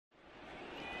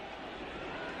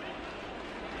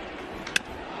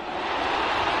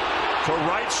to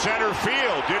right center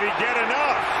field. Did he get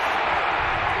enough?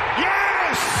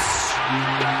 Yes!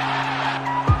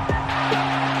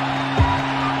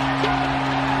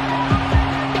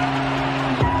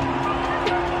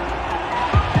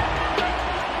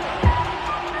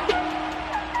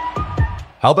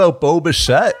 How about Bo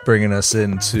Bichette bringing us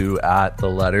into At the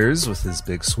Letters with his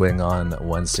big swing on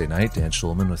Wednesday night? Dan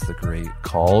Schulman with the great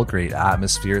call, great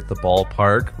atmosphere at the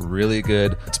ballpark. Really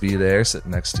good to be there, sitting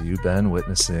next to you, Ben,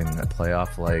 witnessing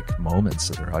playoff-like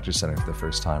moments at the Rogers Center for the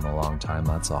first time in a long time.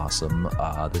 That's awesome.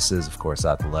 This is, of course,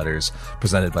 At the Letters,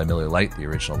 presented by Miller Lite, the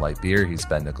original light beer. He's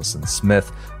Ben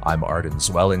Nicholson-Smith. I'm Arden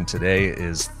Zwelling. Today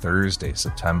is Thursday,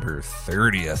 September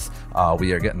 30th.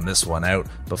 We are getting this one out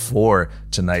before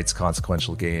tonight's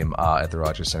consequential game at the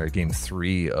Rogers Center, game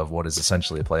 3 of what is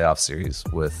essentially a playoff series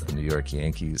with the New York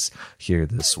Yankees here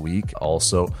this week.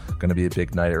 Also going to be a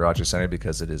big night at Rogers Center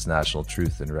because it is National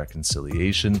Truth and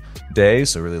Reconciliation Day,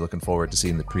 so really looking forward to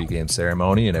seeing the pregame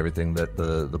ceremony and everything that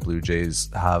the Blue Jays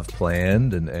have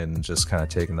planned and just kind of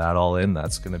taking that all in.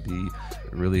 That's going to be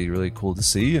really, really cool to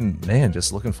see, and man,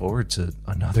 just looking forward to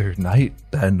another night,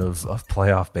 Ben, of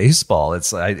playoff baseball.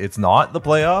 It's not the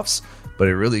playoffs, but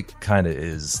it really kind of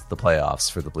is the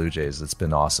playoffs for the Blue Jays. It's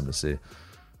been awesome to see.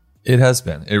 It has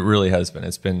been. It really has been.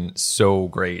 It's been so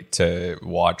great to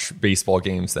watch baseball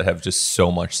games that have just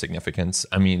so much significance.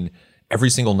 I mean, every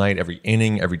single night, every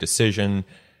inning, every decision,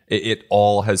 it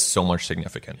all has so much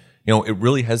significance. You know, it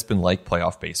really has been like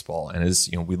playoff baseball. And as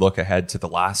we look ahead to the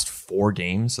last 4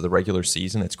 games of the regular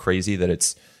season, it's crazy that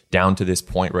it's down to this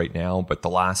point right now. But the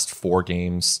last 4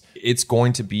 games, it's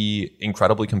going to be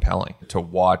incredibly compelling to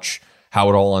watch how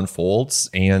it all unfolds.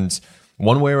 And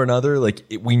one way or another,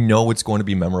 we know it's going to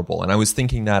be memorable. And I was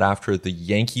thinking that after the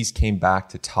Yankees came back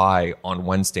to tie on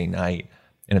Wednesday night,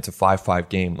 and it's a 5-5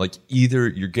 game, either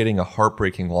you're getting a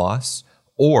heartbreaking loss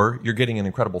or you're getting an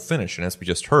incredible finish. And as we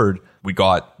just heard, we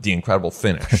got the incredible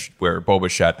finish where Bo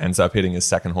Bichette ends up hitting his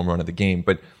second home run of the game.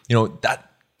 But,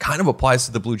 that kind of applies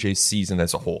to the Blue Jays season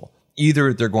as a whole.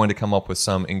 Either they're going to come up with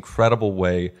some incredible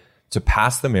way to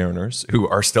pass the Mariners, who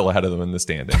are still ahead of them in the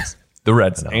standings, the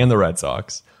Reds and the Red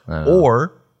Sox,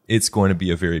 or it's going to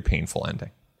be a very painful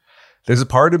ending. There's a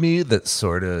part of me that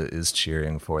sort of is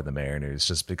cheering for the Mariners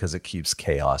just because it keeps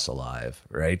chaos alive,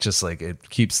 right? Just like it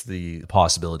keeps the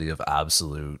possibility of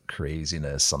absolute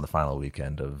craziness on the final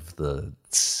weekend of the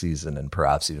season and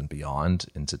perhaps even beyond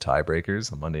into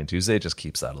tiebreakers on Monday and Tuesday. It just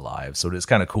keeps that alive. So it's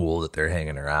kind of cool that they're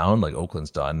hanging around.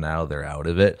 Oakland's done now, they're out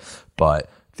of it.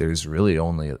 But there's really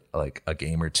only a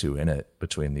game or 2 in it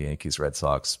between the Yankees, Red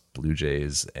Sox, Blue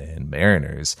Jays, and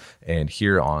Mariners. And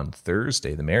here on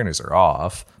Thursday, the Mariners are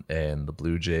off, and the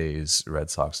Blue Jays, Red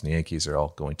Sox, and the Yankees are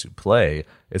all going to play.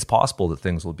 It's possible that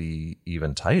things will be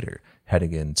even tighter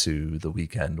heading into the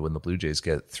weekend when the Blue Jays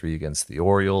get 3 against the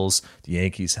Orioles. The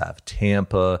Yankees have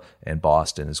Tampa, and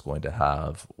Boston is going to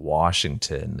have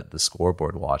Washington. The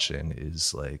scoreboard watching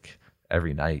is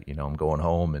every night. I'm going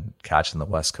home and catching the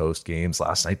West Coast games.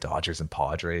 Last night, Dodgers and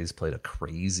Padres played a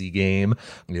crazy game,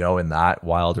 in that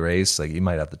wild race. You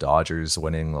might have the Dodgers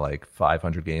winning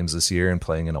 500 games this year and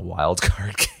playing in a wild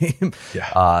card game.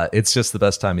 Yeah. It's just the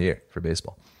best time of year for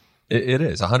baseball. It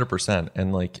is 100%.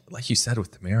 And like you said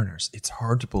with the Mariners, it's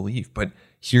hard to believe, but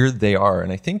here they are.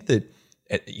 And I think that,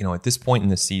 at this point in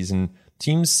the season,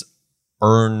 teams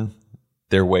earn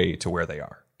their way to where they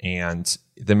are. And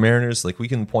the Mariners, we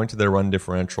can point to their run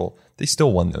differential. They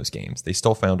still won those games. They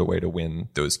still found a way to win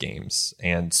those games.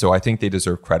 And so I think they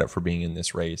deserve credit for being in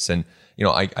this race. And,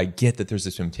 I get that there's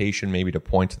a temptation maybe to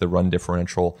point to the run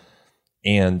differential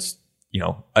and,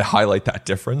 I highlight that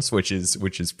difference, which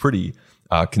is pretty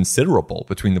considerable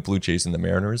between the Blue Jays and the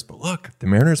Mariners. But look, the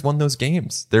Mariners won those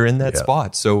games. They're in that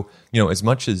spot. So, as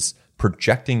much as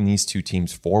projecting these 2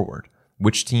 teams forward,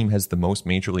 which team has the most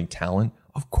major league talent?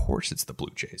 Of course it's the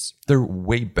Blue Jays. They're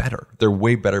way better. They're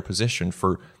way better positioned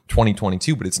for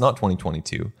 2022, but it's not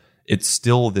 2022. It's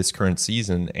still this current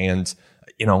season. And,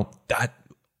 that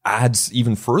adds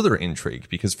even further intrigue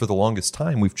because for the longest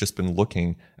time, we've just been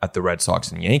looking at the Red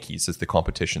Sox and Yankees as the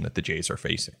competition that the Jays are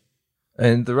facing.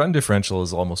 And the run differential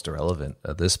is almost irrelevant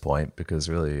at this point because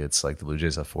really it's the Blue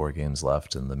Jays have 4 games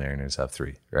left and the Mariners have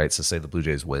 3, right? So say the Blue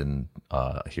Jays win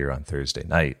here on Thursday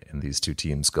night and these 2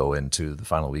 teams go into the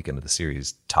final weekend of the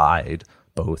series tied,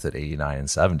 both at 89 and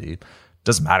 70.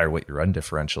 Doesn't matter what your run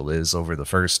differential is over the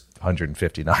first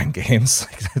 159 games.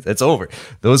 It's over.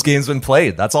 Those games been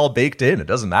played. That's all baked in. It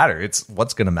doesn't matter. It's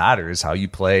what's going to matter is how you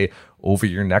play over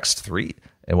your next 3.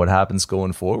 and what happens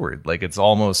going forward. Like, it's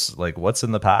almost like what's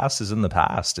in the past is in the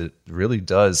past. It really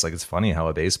does. Like, it's funny how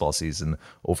a baseball season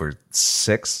over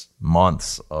 6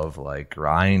 months of like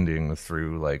grinding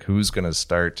through like who's going to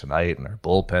start tonight, and our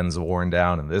bullpen's worn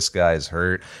down, and this guy's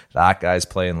hurt, that guy's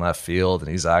playing left field, and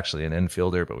he's actually an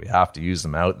infielder, but we have to use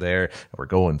him out there. And we're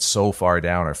going so far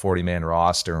down our 40-man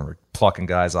roster, and we're plucking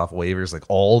guys off waivers. Like,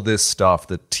 all this stuff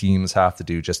that teams have to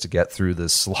do just to get through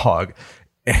this slog,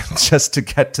 and just to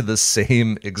get to the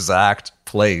same exact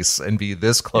place and be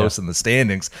this close in the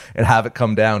standings and have it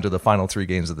come down to the final 3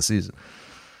 games of the season.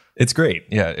 It's great.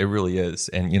 Yeah, it really is.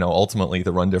 And, ultimately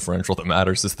the run differential that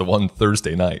matters is the one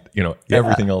Thursday night.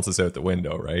 Everything else is out the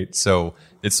window, right? So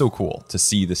it's so cool to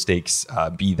see the stakes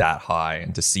be that high,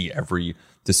 and to see every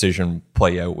decision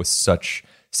play out with such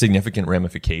significant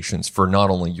ramifications for not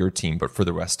only your team, but for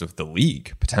the rest of the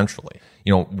league, potentially.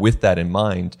 With that in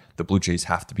mind, the Blue Jays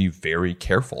have to be very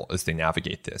careful as they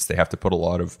navigate this. They have to put a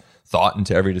lot of thought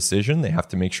into every decision. They have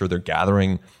to make sure they're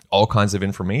gathering all kinds of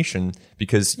information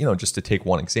because, just to take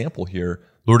one example here,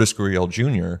 Lourdes Gurriel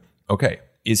Jr., okay,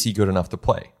 is he good enough to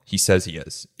play? He says he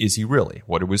is. Is he really?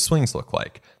 What do his swings look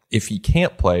like? If he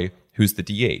can't play, who's the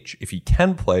DH? If he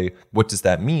can play, what does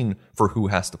that mean for who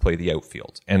has to play the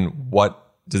outfield? And what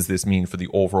does this mean for the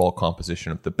overall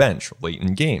composition of the bench late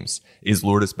in games? Is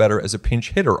Lourdes better as a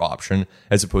pinch hitter option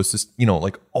as opposed to,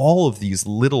 like all of these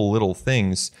little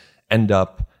things end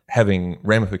up having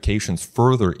ramifications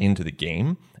further into the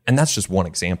game. And that's just one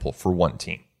example for one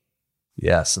team.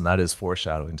 Yes, and that is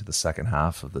foreshadowing to the second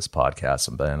half of this podcast.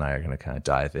 And Ben and I are going to kind of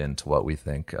dive into what we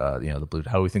think, how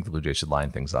we think the Blue Jays should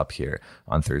line things up here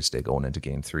on Thursday going into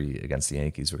Game 3 against the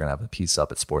Yankees. We're going to have a piece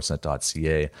up at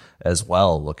sportsnet.ca as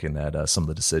well, looking at some of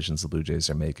the decisions the Blue Jays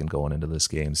are making going into this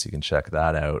game, so you can check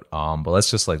that out. But let's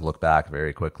just look back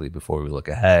very quickly before we look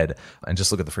ahead and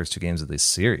just look at the first 2 games of this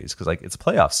series, because it's a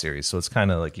playoff series, so it's kind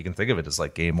of you can think of it as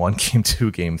Game 1, Game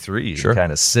 2, Game 3. Sure. You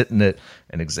kind of sit in it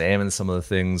and examine some of the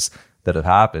things that have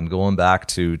happened going back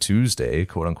to Tuesday,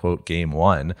 quote unquote, Game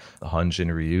 1,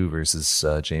 Hyun-Jin Ryu versus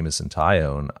Jameson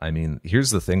Taillon. I mean, here's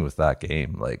the thing with that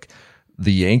game.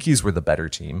 The Yankees were the better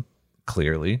team,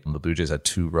 clearly. The Blue Jays had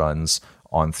 2 runs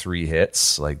on 3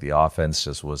 hits. The offense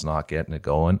just was not getting it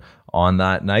going on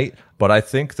that night. But I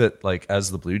think that as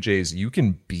the Blue Jays, you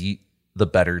can beat the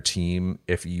better team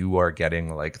if you are getting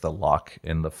the luck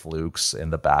and the flukes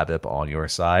and the BABIP on your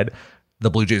side. The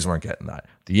Blue Jays weren't getting that.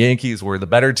 The Yankees were the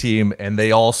better team, and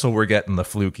they also were getting the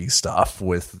fluky stuff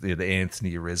with the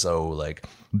Anthony Rizzo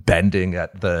bending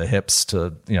at the hips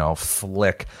to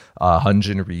flick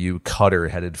Hyun-Jin Ryu cutter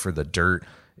headed for the dirt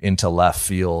into left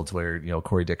field, where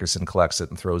Corey Dickerson collects it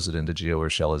and throws it into Gio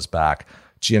Urshela's back.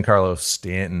 Giancarlo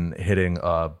Stanton hitting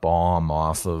a bomb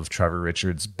off of Trevor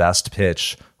Richards' best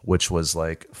pitch, which was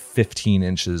 15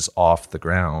 inches off the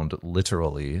ground,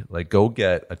 literally. Go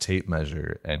get a tape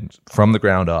measure, and from the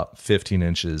ground up, 15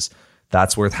 inches,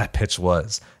 that's where that pitch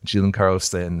was. Giancarlo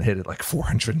Stanton hit it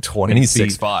 420 and he's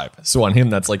feet. 6'5", so on him,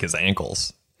 that's his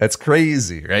ankles. That's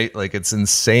crazy, right? It's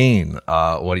insane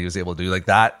what he was able to do.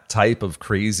 That type of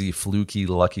crazy, fluky,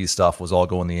 lucky stuff was all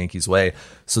going the Yankees' way.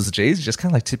 So the Jays just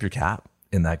kind of tip your cap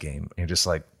in that game. You're just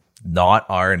not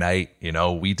our night.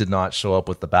 We did not show up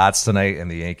with the bats tonight,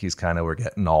 and the Yankees kind of were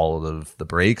getting all of the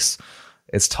breaks.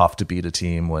 It's tough to beat a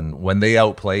team when they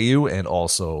outplay you and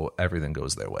also everything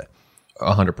goes their way.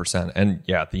 100%. And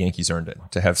yeah, the Yankees earned it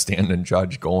to have Stanton and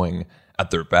Judge going at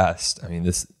their best. I mean,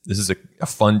 this is a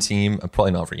fun team.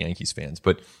 Probably not for Yankees fans,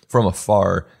 but from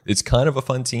afar, it's kind of a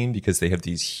fun team because they have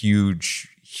these huge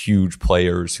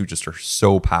players who just are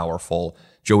so powerful.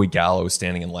 Joey Gallo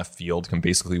standing in left field can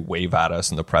basically wave at us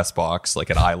in the press box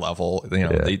at eye level.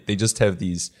 They just have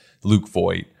these Luke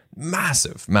Voit,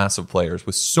 massive players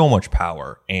with so much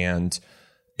power, and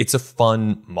it's a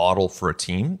fun model for a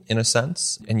team in a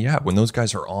sense. And yeah, when those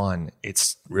guys are on,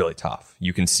 it's really tough.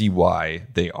 You can see why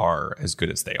they are as good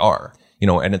as they are.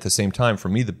 And at the same time, for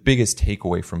me, the biggest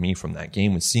takeaway for me from that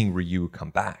game was seeing Ryu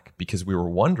come back, because we were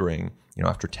wondering,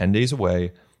 after 10 days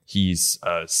away, he's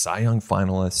a Cy Young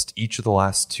finalist each of the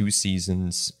last 2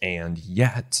 seasons, and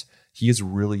yet he has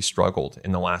really struggled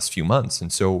in the last few months.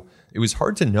 And so it was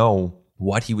hard to know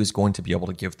what he was going to be able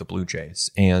to give the Blue Jays.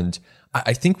 And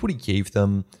I think what he gave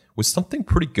them was something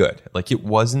pretty good. It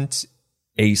wasn't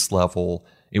ace level.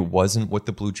 It wasn't what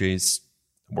the Blue Jays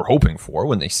were hoping for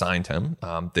when they signed him,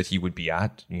 that he would be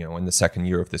at, in the second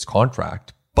year of this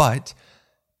contract. But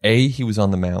A, he was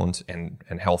on the mound and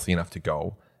healthy enough to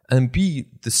go. And B,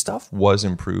 the stuff was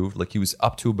improved. He was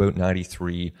up to about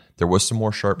 93. There was some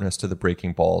more sharpness to the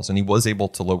breaking balls, and he was able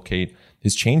to locate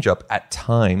his changeup at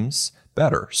times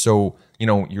better. So,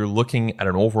 you're looking at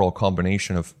an overall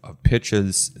combination of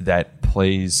pitches that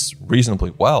plays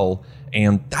reasonably well.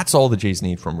 And that's all the Jays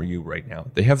need from Ryu right now.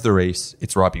 They have their ace,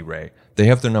 it's Robbie Ray. They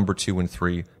have their number 2 and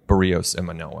 3, Barrios and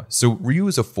Manoah. So Ryu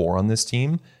is a 4 on this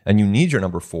team, and you need your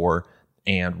number 4.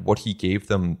 And what he gave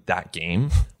them that game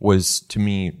was, to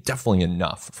me, definitely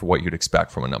enough for what you'd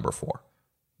expect from a number 4.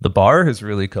 The bar has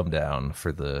really come down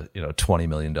for the $20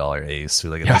 million ace who,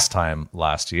 like, at this time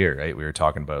last year, right? We were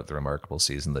talking about the remarkable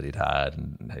season that he'd had,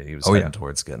 and he was heading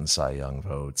towards getting Cy Young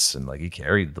votes, and like he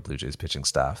carried the Blue Jays pitching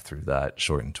staff through that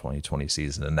shortened 2020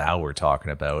 season. And now we're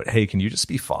talking about, hey, can you just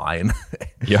be fine?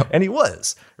 Yeah, and he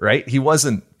was, right? He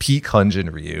wasn't peak Hyun-Jin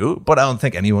Ryu, but I don't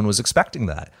think anyone was expecting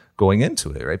that going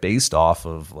into it, right? Based off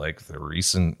of like the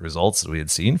recent results that we had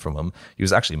seen from him, he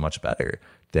was actually much better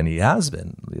than he has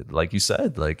been. Like you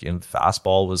said, like the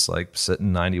fastball was like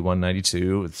sitting 91,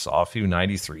 92. Saw a few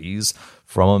 93s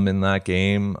from him in that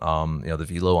game. The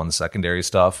velo on the secondary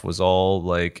stuff was all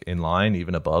like in line,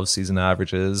 even above season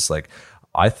averages. Like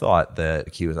I thought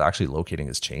that he was actually locating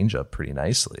his changeup pretty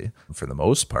nicely for the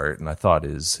most part. And I thought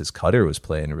his cutter was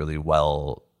playing really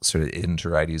well, sort of into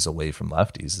righties away from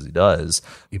lefties as he does.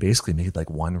 He basically made like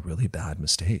one really bad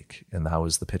mistake, and that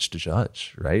was the pitch to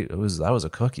Judge, right? That was a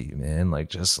cookie, man. Like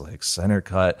just like center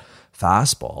cut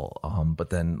fastball. But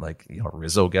then like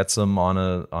Rizzo gets him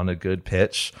on a good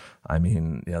pitch. I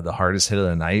mean, the hardest hit of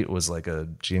the night was like a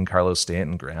Giancarlo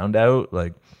Stanton ground out.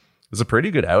 Like it was a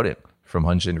pretty good outing from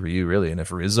Hyun-Jin Ryu, really. And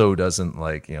if Rizzo doesn't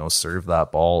serve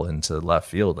that ball into left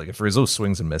field, like if Rizzo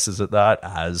swings and misses at that,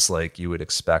 as like you would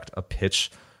expect a pitch,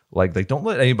 like don't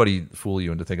let anybody fool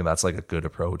you into thinking that's like a good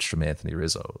approach from Anthony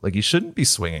Rizzo. Like you shouldn't be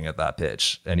swinging at that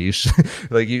pitch, and you should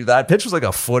that pitch was like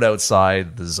a foot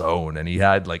outside the zone, and he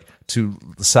had like to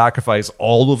sacrifice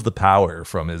all of the power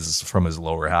from his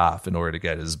lower half in order to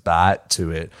get his bat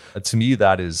to it. To me,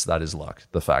 that is luck.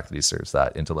 The fact that he serves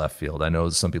that into left field. I know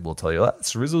some people will tell you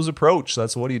that's Rizzo's approach.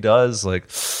 That's what he does. Like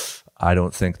I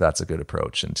don't think that's a good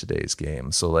approach in today's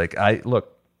game. So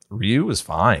Ryu is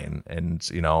fine. And,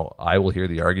 I will hear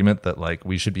the argument that like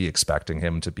we should be expecting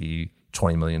him to be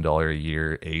 $20 million a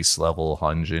year ace level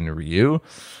Hyun-Jin Ryu.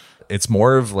 It's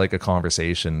more of like a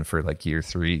conversation for like year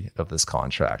 3 of this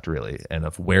contract, really, and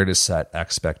of where to set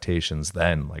expectations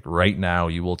then. Like right now,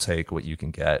 you will take what you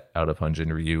can get out of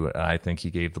Hyun-Jin Ryu. And I think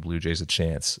he gave the Blue Jays a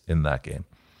chance in that game.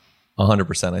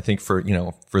 100%. I think for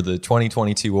the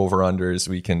 2022 over-unders,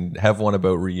 we can have one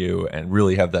about Ryu and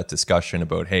really have that discussion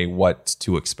about, hey, what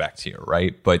to expect here,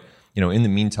 right? But, in the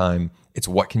meantime, it's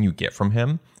what can you get from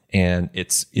him? And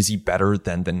is he better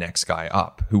than the next guy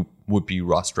up, who would be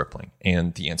Ross Stripling?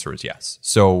 And the answer is yes.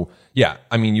 So, yeah,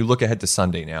 I mean, you look ahead to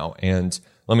Sunday now, and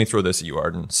let me throw this at you,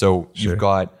 Arden. So You've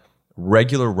got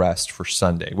regular rest for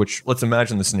Sunday, which let's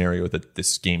imagine the scenario that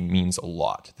this game means a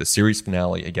lot, the series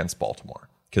finale against Baltimore,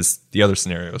 because the other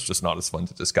scenario is just not as fun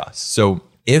to discuss. So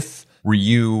if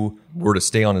Ryu were to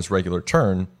stay on his regular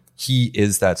turn, he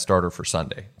is that starter for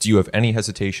Sunday. Do you have any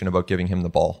hesitation about giving him the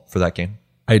ball for that game?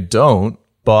 I don't,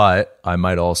 but I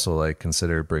might also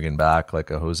consider bringing back like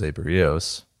a Jose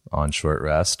Barrios on short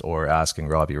rest, or asking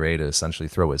Robbie Ray to essentially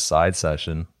throw his side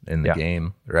session in the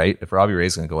game, right? If Robbie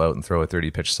Ray's going to go out and throw a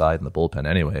 30-pitch side in the bullpen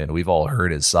anyway, and we've all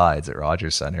heard his sides at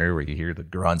Rogers Center where you hear the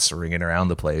grunts ringing around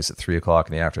the place at 3 o'clock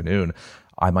in the afternoon,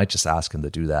 I might just ask him to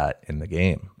do that in the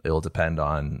game. It'll depend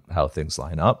on how things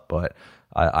line up, but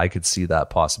I could see that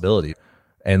possibility.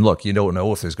 And look, you don't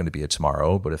know if there's going to be a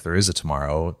tomorrow, but if there is a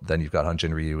tomorrow, then you've got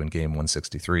Hyun-Jin Ryu in game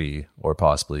 163, or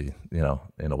possibly,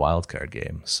 in a wild card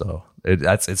game. So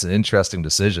it's an interesting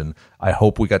decision. I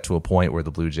hope we get to a point where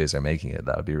the Blue Jays are making it.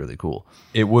 That would be really cool.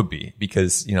 It would be,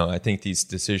 because, I think these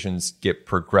decisions get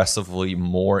progressively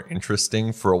more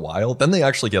interesting for a while. Then they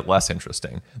actually get less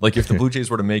interesting. Like if the Blue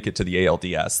Jays were to make it to the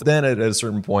ALDS, then at a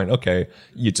certain point, okay,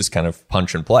 you just kind of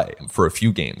punch and play for a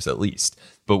few games at least.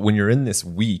 But when you're in this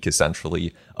week,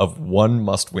 essentially, of one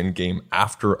must-win game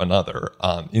after another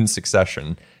in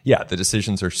succession, yeah, the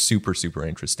decisions are super, super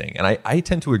interesting. And I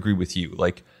tend to agree with you.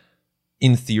 Like,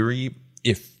 in theory,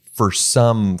 if for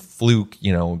some fluke,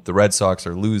 the Red Sox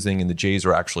are losing and the Jays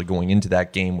are actually going into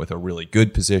that game with a really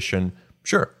good position,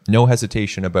 sure, no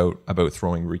hesitation about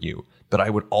throwing Ryu. But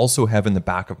I would also have in the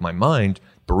back of my mind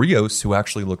Barrios, who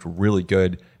actually looked really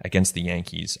good against the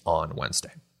Yankees on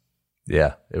Wednesday.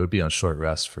 Yeah, it would be on short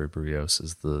rest for Barrios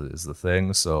is the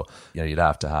thing. So, you'd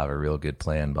have to have a real good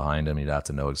plan behind him. You'd have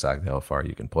to know exactly how far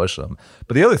you can push him.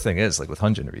 But the other thing is, like with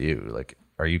Hyun-Jin Ryu,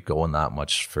 are you going that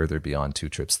much further beyond 2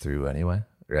 trips through anyway?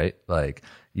 Right? Like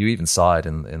you even saw it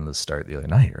in the start the other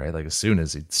night, right? Like as soon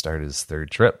as he'd start his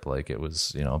 3rd trip, like it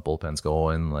was, bullpen's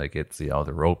going, like it's, the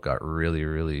rope got really,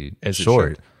 really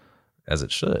short. as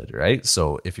it should, right?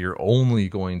 So if you're only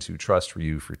going to trust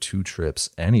Ryu for 2 trips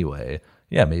anyway,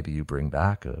 yeah, maybe you bring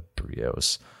back a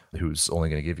Brios who's only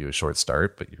going to give you a short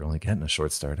start, but you're only getting a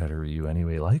short start out of Ryu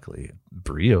anyway, likely.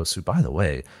 Brios, who, by the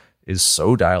way, is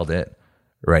so dialed in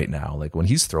right now. Like when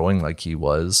he's throwing like he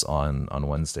was on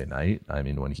Wednesday night, I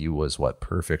mean, when he was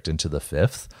perfect into the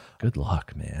 5th, good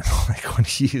luck, man. Like when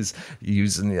he is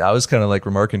using, I was kind of like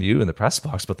remarking to you in the press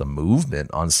box about the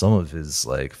movement on some of his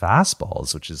like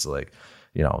fastballs, which is like,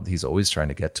 you know, he's always trying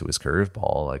to get to his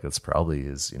curveball. Like it's probably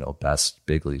his, you know, best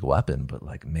big league weapon, but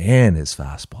like, man, his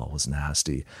fastball was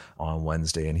nasty on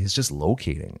Wednesday and he's just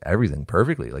locating everything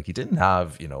perfectly. Like he didn't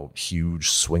have, you know, huge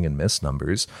swing and miss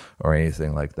numbers or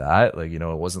anything like that. Like, you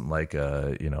know, it wasn't like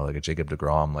a, you know, like a Jacob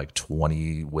deGrom, like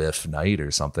 20 whiff night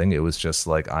or something. It was just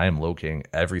like, I am locating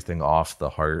everything off the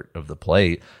heart of the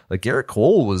plate. Like Garrett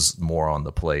Cole was more on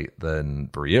the plate than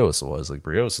Brios was. Like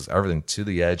Brios is everything to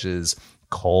the edges,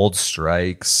 called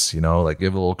strikes, you know, like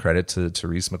give a little credit to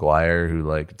Reese McGuire, who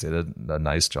like did a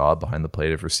nice job behind the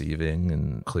plate of receiving.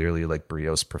 And clearly like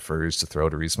Brios prefers to throw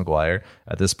to Reese McGuire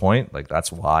at this point. Like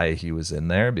that's why he was in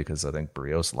there, because I think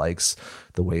Brios likes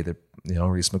the way that, you know,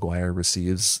 Reese McGuire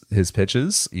receives his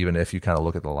pitches, even if you kind of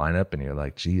look at the lineup and you're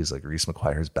like, geez, like Reese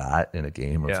McGuire's bat in a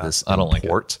game of this I don't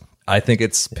import. Like it. I think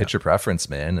it's pitcher preference,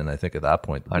 man. And I think at that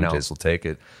point, the Blue Jays will take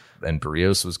it. And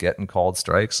Brios was getting called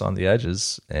strikes on the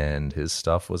edges and his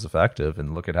stuff was effective.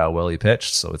 And look at how well he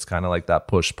pitched. So it's kind of like that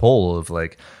push-pull of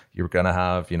like, you're going to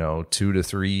have, you know, 2 to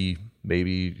 3,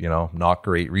 maybe, you know, not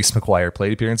great Reese McGuire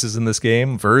plate appearances in this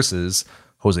game versus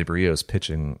Jose Brios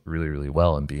pitching really, really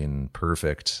well and being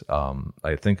perfect.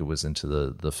 I think it was into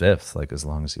the 5th, like as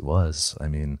long as he was. I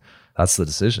mean, that's the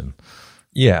decision.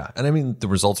 Yeah, and I mean, the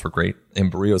results were great,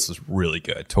 and Barrios was really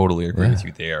good. Totally agree with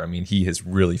you there. I mean, he has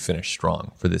really finished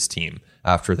strong for this team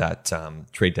after that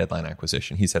trade deadline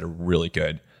acquisition. He's had a really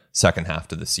good second half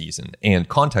to the season, and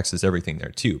context is everything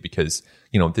there too, because,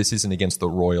 you know, this isn't against the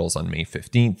Royals on May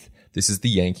 15th. This is the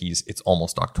Yankees. It's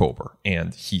almost October,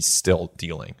 and he's still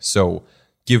dealing. So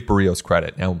give Barrios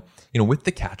credit. Now, you know, with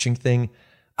the catching thing,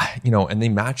 you know, and they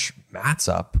match Matz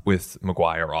up with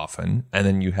McGuire often, and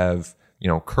then you have, you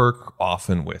know, Kirk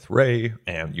often with Ray,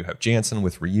 and you have Jansen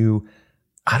with Ryu.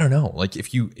 I don't know. Like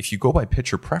if you go by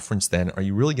pitcher preference, then are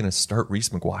you really going to start Reese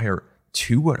McGuire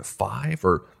 2 out of 5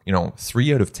 or, you know,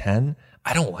 3 out of 10?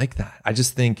 I don't like that. I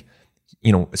just think,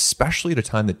 you know, especially at a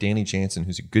time that Danny Jansen,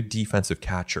 who's a good defensive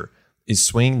catcher, is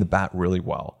swinging the bat really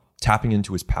well, tapping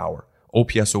into his power,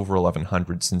 OPS over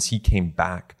 1100 since he came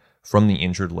back from the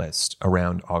injured list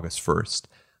around August 1st.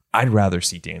 I'd rather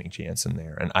see Danny Jansen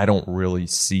there, and I don't really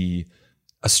see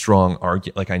a strong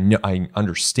argument. Like I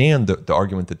understand the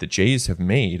argument that the Jays have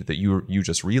made that you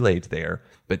just relayed there,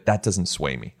 but that doesn't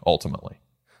sway me ultimately.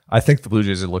 I think the Blue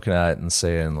Jays are looking at it and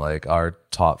saying like our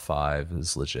top 5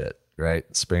 is legit, right?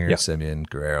 Springer, Semien,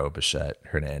 Guerrero, Bichette,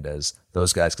 Hernandez.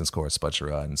 Those guys can score a bunch of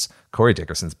runs. Corey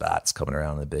Dickerson's bat's coming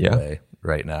around in a big way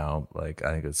right now. Like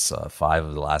I think it's 5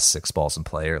 of the last 6 balls in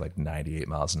play are like 98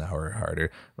 miles an hour or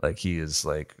harder. Like he is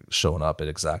like showing up at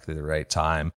exactly the right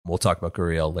time. We'll talk about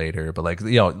Gurriel later, but like,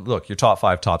 you know, look, your top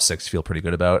 5, top 6 feel pretty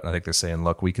good about. And I think they're saying,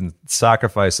 look, we can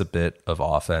sacrifice a bit of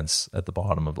offense at the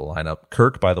bottom of the lineup.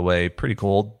 Kirk, by the way, pretty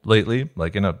cold lately,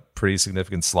 like in a pretty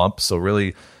significant slump. So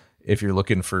really, if you're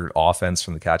looking for offense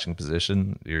from the catching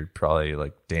position, you're probably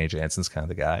like Danny Jansen's kind of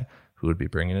the guy who would be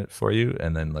bringing it for you.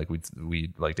 And then like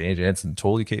we like Danny Jansen,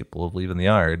 totally capable of leaving the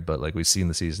yard, but like we've seen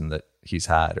the season that he's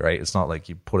had, right? It's not like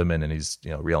you put him in and he's,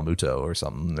 you know, Real Muto or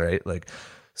something, right? Like,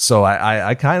 so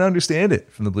I kind of understand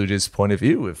it from the Blue Jays' point of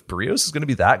view. If Barrios is going to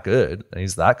be that good and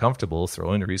he's that comfortable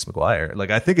throwing to Reese McGuire, like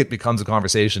I think it becomes a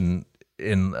conversation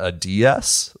in a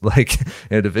DS, like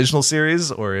in a divisional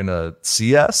series or in a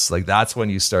CS, like that's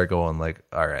when you start going like,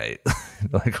 all right,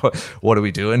 like what are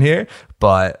we doing here?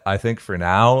 But I think for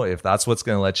now, if that's what's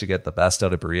going to let you get the best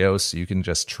out of Barrios, you can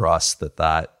just trust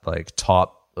that like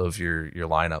top of your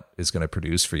lineup is going to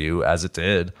produce for you as it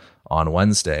did on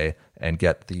Wednesday and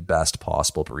get the best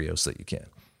possible Barrios that you can.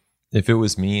 If it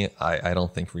was me, I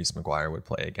don't think Reese McGuire would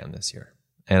play again this year.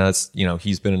 And that's, you know,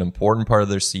 he's been an important part of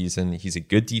their season. He's a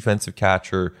good defensive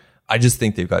catcher. I just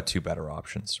think they've got 2 better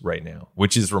options right now,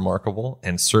 which is remarkable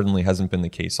and certainly hasn't been the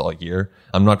case all year.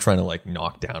 I'm not trying to like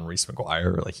knock down Reese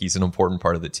McGuire. Like he's an important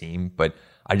part of the team, but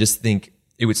I just think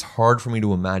it was hard for me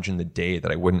to imagine the day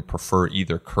that I wouldn't prefer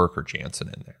either Kirk or Jansen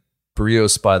in there.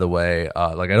 Barrios, by the way,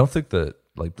 like I don't think that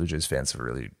like Blue Jays fans have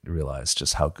really realized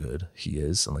just how good he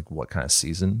is and like what kind of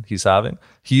season he's having.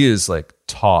 He is like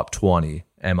top 20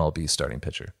 MLB starting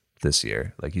pitcher this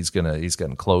year. Like he's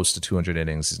getting close to 200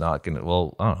 innings. He's not gonna.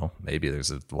 Well, I don't know. Maybe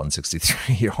there's a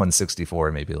 163 or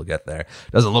 164. Maybe he'll get there.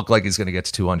 Doesn't look like he's gonna get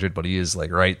to 200, but he is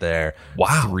like right there.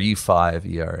 Wow, 3.5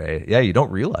 ERA. Yeah, you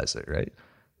don't realize it, right?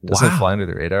 Doesn't it fly under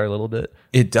the radar a little bit?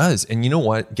 It does. And you know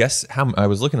what? Guess how, I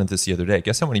was looking at this the other day.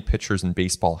 Guess how many pitchers in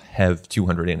baseball have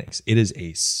 200 innings? It is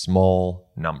a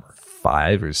small number.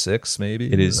 5 or 6,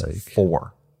 maybe? It is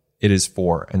 4. It is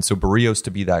 4. And so Barrios to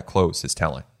be that close is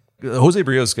telling. Jose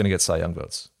Barrios is going to get Cy Young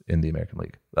votes in the American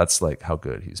League. That's like how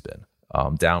good he's been.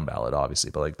 Down ballot,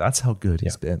 obviously, but like that's how good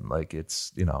he's been. Like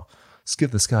it's, let's give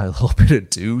this guy a little bit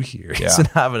of due here. He's been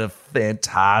having a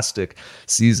fantastic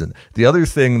season. The other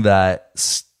thing that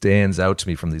stands out to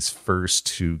me from these first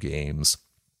 2 games,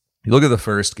 you look at the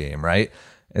first game, right?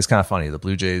 It's kind of funny. The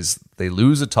Blue Jays, they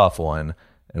lose a tough one,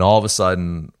 and all of a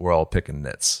sudden we're all picking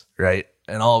nits, right?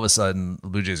 And all of a sudden the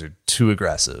Blue Jays are too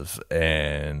aggressive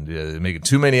and making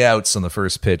too many outs on the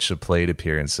first pitch of plate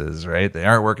appearances, right? They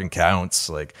aren't working counts.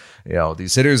 Like,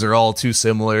 these hitters are all too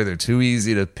similar. They're too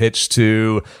easy to pitch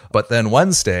to. But then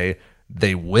Wednesday,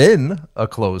 they win a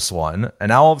close one. And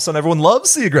now all of a sudden everyone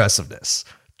loves the aggressiveness.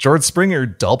 George Springer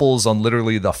doubles on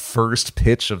literally the first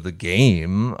pitch of the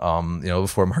game,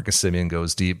 before Marcus Semien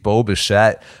goes deep. Bo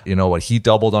Bichette, he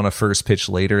doubled on a first pitch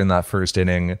later in that first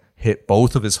inning, hit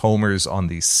both of his homers on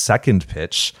the second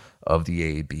pitch of the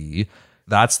AB.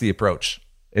 That's the approach.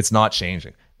 It's not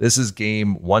changing. This is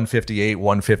game 158,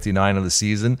 159 of the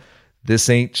season. This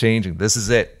ain't changing. This is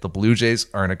it. The Blue Jays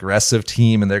are an aggressive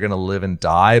team, and they're going to live and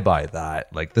die by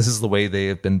that. Like, this is the way they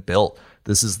have been built.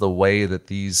 This is the way that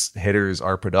these hitters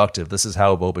are productive. This is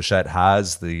how Bo Bichette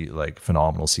has the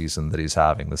phenomenal season that he's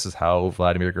having. This is how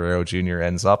Vladimir Guerrero Jr.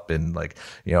 ends up in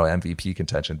MVP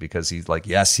contention, because he's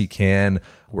yes, he can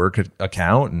work a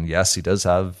count, and yes, he does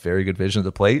have very good vision at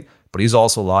the plate, but he's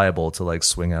also liable to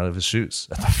swing out of his shoes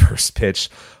at the first pitch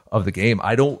of the game.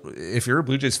 If you're a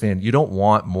Blue Jays fan, you don't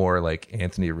want more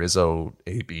Anthony Rizzo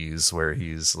ABs where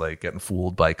he's getting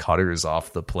fooled by cutters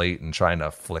off the plate and trying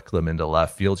to flick them into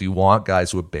left field. You want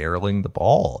guys who are barreling the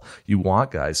ball. You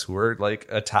want guys who are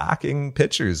attacking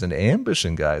pitchers and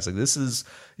ambushing guys. This is,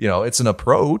 it's an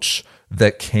approach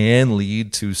that can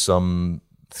lead to some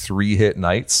 3-hit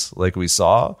nights like we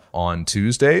saw on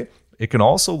Tuesday. It can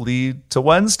also lead to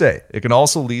Wednesday. It can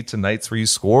also lead to nights where you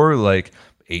score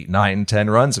 8, 9, 10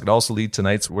 runs. It could also lead to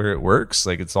nights where it works.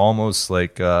 It's almost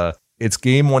it's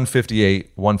game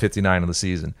 158, 159 of the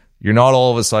season. You're not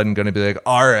all of a sudden going to be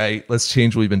all right, let's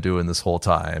change what we've been doing this whole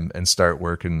time and start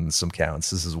working some counts.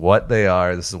 This is what they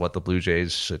are. This is what the Blue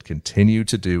Jays should continue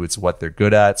to do. It's what they're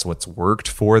good at. It's what's worked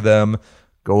for them.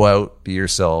 Go out, be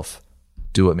yourself,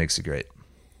 do what makes you great.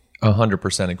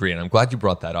 100% agree. And I'm glad you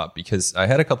brought that up, because I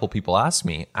had a couple people ask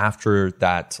me after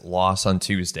that loss on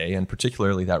Tuesday, and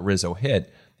particularly that Rizzo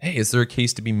hit, hey, is there a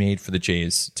case to be made for the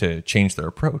Jays to change their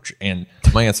approach? And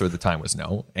my answer at the time was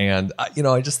no. And,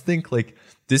 I just think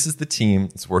this is the team,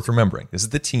 it's worth remembering, this is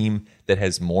the team that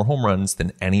has more home runs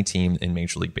than any team in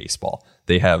Major League Baseball.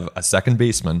 They have a second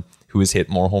baseman who has hit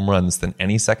more home runs than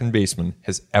any second baseman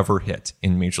has ever hit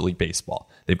in Major League Baseball.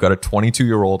 They've got a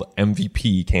 22-year-old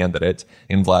MVP candidate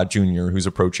in Vlad Jr. who's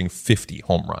approaching 50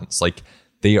 home runs.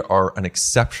 They are an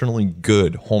exceptionally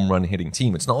good home run hitting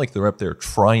team. It's not like they're up there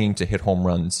trying to hit home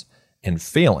runs and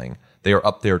failing. They are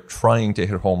up there trying to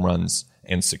hit home runs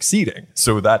and succeeding.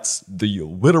 So that's the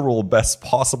literal best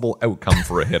possible outcome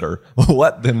for a hitter.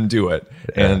 Let them do it.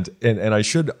 Yeah. And I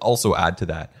should also add to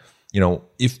that,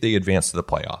 if they advance to the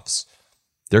playoffs,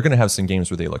 they're going to have some games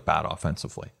where they look bad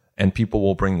offensively. And people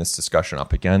will bring this discussion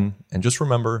up again. And just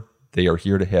remember, they are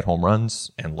here to hit home runs,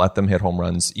 and let them hit home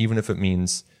runs, even if it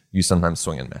means you sometimes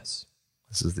swing and miss.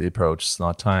 This is the approach. It's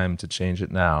not time to change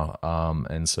it now.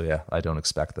 And so, I don't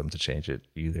expect them to change it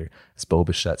either. As Bo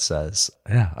Bichette says,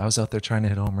 I was out there trying to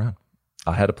hit a home run.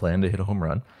 I had a plan to hit a home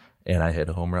run, and I hit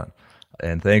a home run.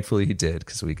 And thankfully he did,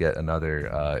 because we get another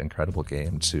incredible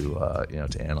game to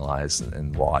analyze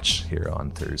and watch here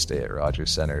on Thursday at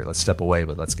Rogers Center. Let's step away,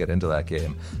 but let's get into that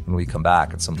game when we come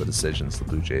back and some of the decisions the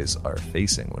Blue Jays are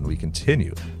facing when we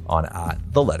continue on At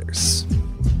the Letters.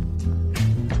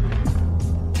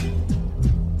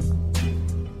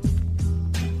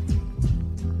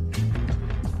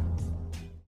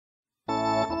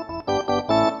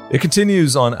 It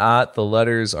continues on At the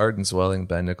Letters. Arden Zwelling,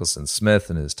 Ben Nicholson Smith,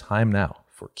 and it is time now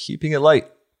for Keeping It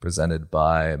Light, presented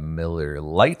by Miller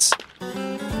Lite.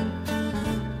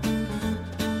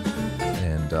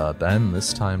 And Ben,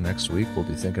 this time next week, we'll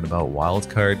be thinking about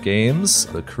wildcard games,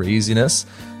 the craziness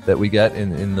that we get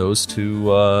in those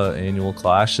two annual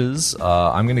clashes.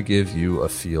 I'm going to give you a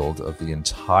field of the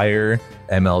entire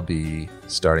MLB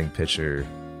starting pitcher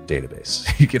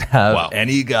database. You could have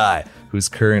any guy who's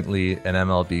currently an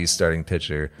MLB starting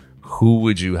pitcher. Who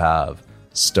would you have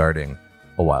starting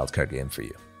a wild card game for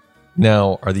you?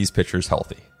 Now, are these pitchers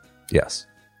healthy? Yes.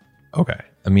 Okay.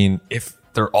 I mean, if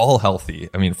they're all healthy,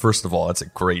 I mean, first of all, it's a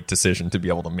great decision to be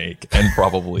able to make, and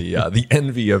probably the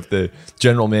envy of the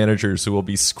general managers who will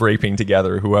be scraping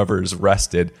together whoever's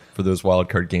rested for those wild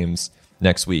card games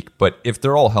next week. But if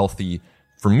they're all healthy,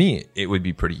 for me, it would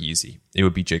be pretty easy. It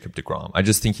would be Jacob deGrom. I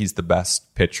just think he's the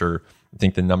best pitcher. I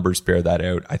think the numbers bear that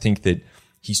out. I think that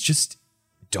he's just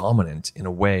dominant in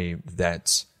a way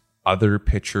that other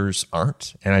pitchers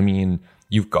aren't. And I mean,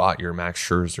 you've got your Max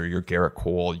Scherzer, your Garrett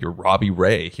Cole, your Robbie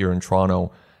Ray here in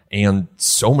Toronto, and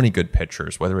so many good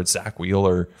pitchers, whether it's Zach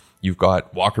Wheeler, you've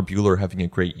got Walker Buehler having a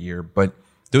great year, but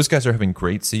those guys are having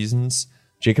great seasons.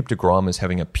 Jacob deGrom is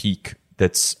having a peak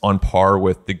that's on par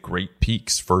with the great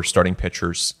peaks for starting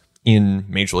pitchers in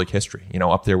Major League history,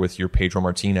 up there with your Pedro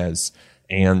Martinez.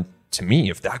 And to me,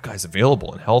 if that guy's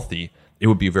available and healthy, it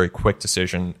would be a very quick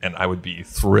decision, and I would be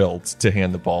thrilled to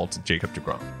hand the ball to Jacob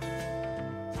deGrom.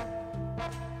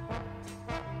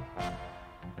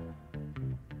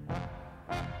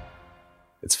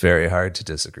 It's very hard to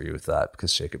disagree with that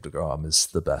because Jacob deGrom is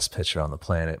the best pitcher on the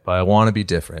planet. But I want to be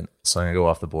different, so I'm going to go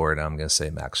off the board and I'm going to say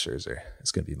Max Scherzer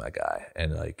is going to be my guy.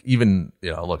 And even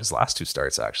look, his last 2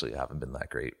 starts actually haven't been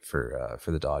that great for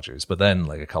the Dodgers. But then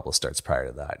a couple of starts prior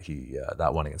to that, he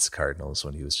that one against the Cardinals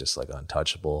when he was just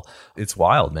untouchable. It's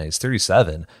wild, man. He's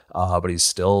 37, but he's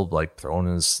still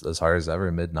throwing as hard as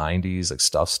ever, mid-90s.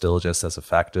 Stuff's still just as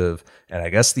effective. And I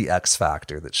guess the X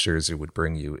factor that Scherzer would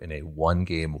bring you in a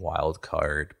 1-game wild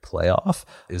card playoff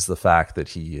is the fact that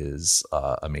he is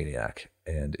a maniac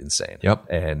and insane. Yep.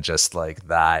 And just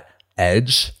that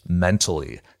edge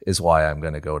mentally is why I'm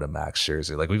going to go to Max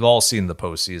Scherzer. We've all seen the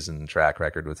postseason track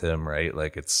record with him, right?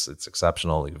 It's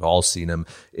exceptional. We've all seen him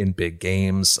in big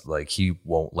games. He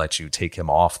won't let you take him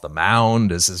off the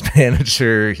mound as his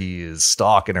manager. He is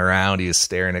stalking around. He is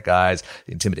staring at guys.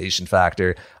 The intimidation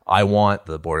factor. I want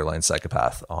the borderline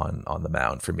psychopath on the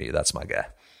mound. For me, that's my guy.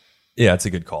 Yeah, it's a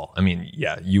good call. I mean,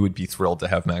 yeah, you would be thrilled to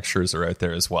have Max Scherzer out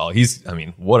there as well.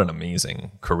 What an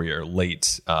amazing career.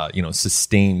 Late,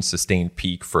 sustained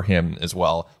peak for him as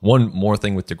well. One more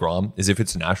thing with deGrom is if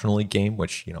it's a National League game,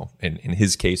 which, in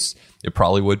his case, it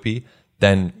probably would be,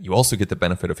 then you also get the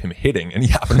benefit of him hitting, and he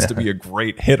happens to be a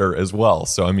great hitter as well.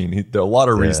 So, there are a lot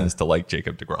of reasons to like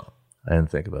Jacob deGrom. I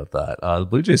didn't think about that. The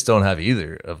Blue Jays don't have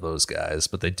either of those guys,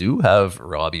 but they do have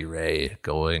Robbie Ray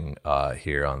going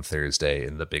here on Thursday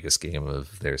in the biggest game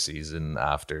of their season,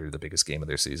 after the biggest game of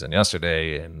their season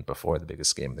yesterday and before the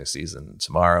biggest game of their season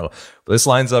tomorrow. But this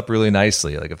lines up really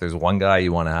nicely. If there's one guy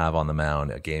you want to have on the mound,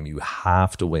 a game you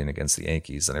have to win against the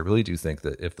Yankees, and I really do think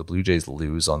that if the Blue Jays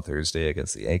lose on Thursday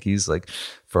against the Yankees,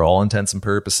 for all intents and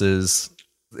purposes,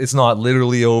 it's not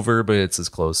literally over, but it's as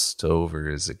close to over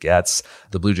as it gets.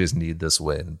 The Blue Jays need this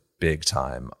win big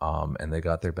time. And they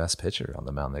got their best pitcher on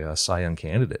the mound. They got a Cy Young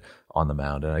candidate on the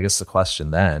mound. And I guess the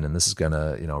question then, and this is going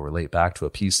to, relate back to a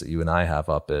piece that you and I have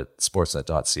up at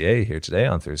sportsnet.ca here today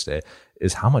on Thursday,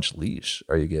 is how much leash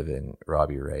are you giving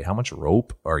Robbie Ray? How much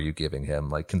rope are you giving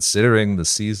him? Considering the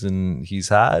season he's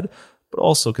had, but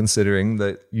also considering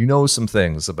that some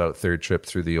things about third trip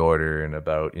through the order and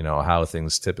about, how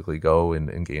things typically go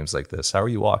in games like this. How are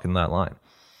you walking that line?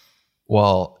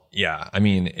 Well, yeah,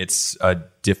 it's a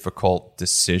difficult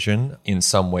decision in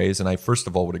some ways. And I first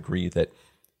of all would agree that,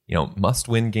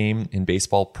 must-win game in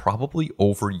baseball, probably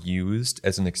overused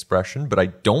as an expression, but I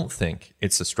don't think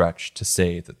it's a stretch to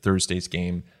say that Thursday's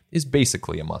game is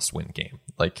basically a must-win game.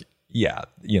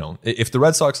 If the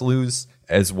Red Sox lose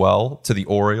as well to the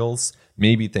Orioles,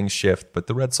 maybe things shift, but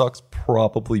the Red Sox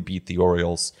probably beat the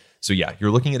Orioles. So yeah, you're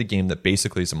looking at a game that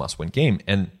basically is a must-win game.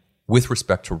 And with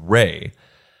respect to Ray,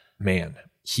 man,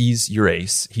 he's your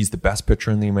ace. He's the best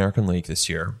pitcher in the American League this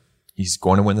year. He's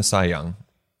going to win the Cy Young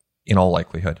in all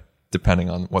likelihood, depending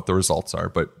on what the results are.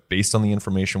 But based on the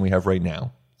information we have right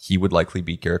now, he would likely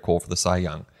beat Garrett Cole for the Cy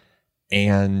Young.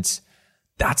 And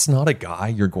that's not a guy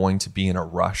you're going to be in a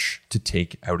rush to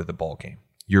take out of the ballgame.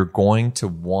 You're going to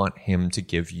want him to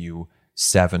give you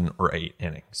 7 or 8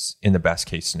 innings in the best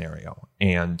case scenario.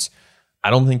 And I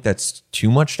don't think that's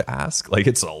too much to ask.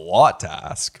 It's a lot to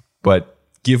ask, but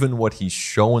given what he's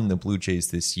shown the Blue Jays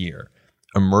this year,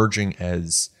 emerging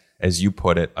as you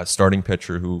put it, a starting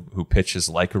pitcher who pitches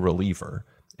like a reliever,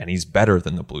 and he's better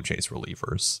than the Blue Jays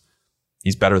relievers.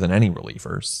 He's better than any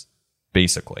relievers,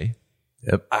 basically.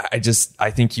 Yep.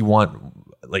 I think you want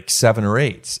 7 or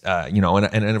 8,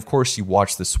 and of course you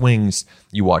watch the swings,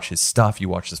 you watch his stuff, you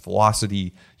watch his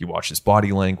velocity, you watch his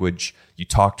body language, you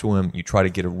talk to him, you try to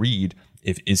get a read.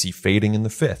 Is he fading in the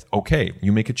fifth? Okay,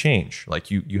 you make a change.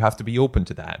 Like you have to be open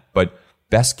to that. But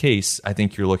best case, I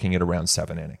think you're looking at around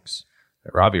 7 innings.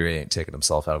 Robbie Ray ain't taking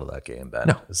himself out of that game, Ben,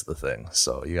 No. is the thing.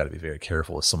 So you got to be very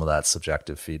careful with some of that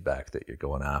subjective feedback that you're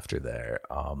going after there.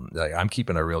 Like I'm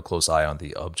keeping a real close eye on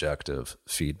the objective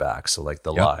feedback. So like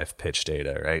the live pitch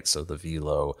data, right? So the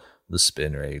velo, the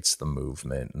spin rates, the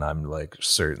movement. And I'm like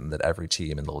certain that every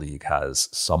team in the league has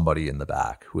somebody in the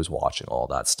back who is watching all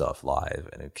that stuff live,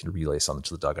 and it can relay something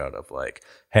to the dugout of like,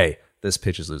 hey, this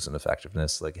pitch is losing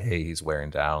effectiveness. Like, hey, he's wearing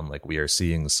down. Like we are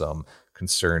seeing some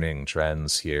concerning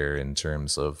trends here in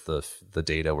terms of the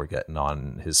data we're getting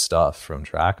on his stuff from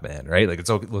TrackMan, right? Like it's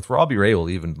okay with Robbie Ray will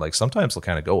even like sometimes he'll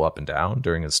kind of go up and down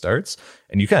during his starts,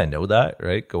 and you kind of know that,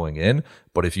 right, going in.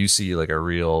 But if you see like a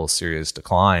real serious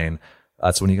decline,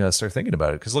 that's when you got to start thinking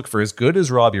about it. Because look, for as good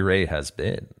as Robbie Ray has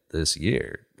been this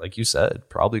year, like you said,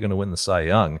 probably going to win the Cy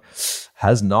Young,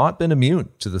 has not been immune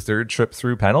to the third trip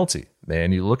through penalty.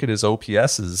 Man, you look at his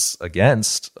OPSs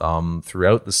against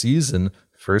throughout the season.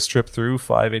 First trip through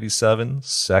 587,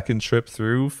 second trip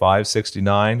through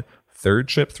 569, third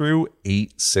trip through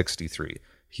 863.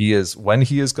 When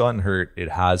he has gotten hurt, it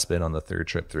has been on the third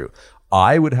trip through.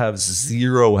 I would have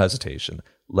zero hesitation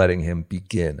letting him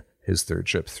begin his third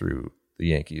trip through the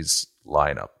Yankees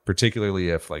lineup, particularly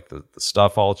if like the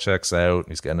stuff all checks out and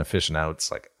he's getting efficient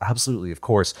outs. Like absolutely, of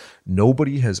course,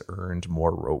 nobody has earned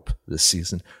more rope this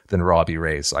season than Robbie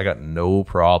Ray. So I got no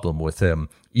problem with him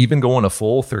even going a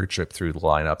full third trip through the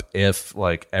lineup if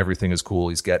like everything is cool,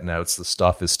 he's getting outs, the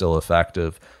stuff is still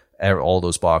effective, all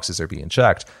those boxes are being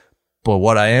checked. But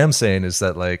what I am saying is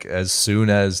that like as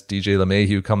soon as DJ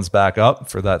LeMahieu comes back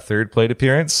up for that third plate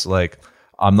appearance, like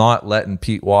I'm not letting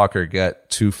Pete Walker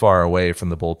get too far away from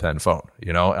the bullpen phone.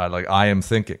 You know, I am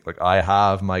thinking, like I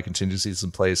have my contingencies in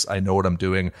place. I know what I'm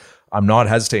doing. I'm not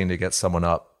hesitating to get someone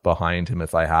up behind him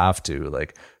if I have to.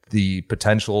 Like the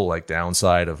potential like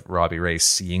downside of Robbie Ray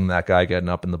seeing that guy getting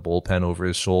up in the bullpen over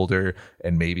his shoulder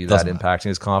and maybe that impacting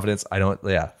his confidence.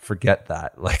 Forget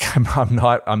that. Like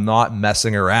I'm not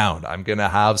messing around. I'm going to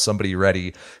have somebody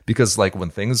ready because like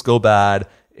when things go bad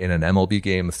in an MLB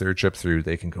game, the third trip through,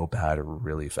 they can go bad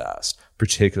really fast,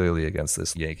 particularly against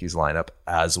this Yankees lineup,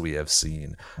 as we have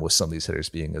seen with some of these hitters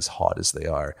being as hot as they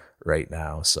are right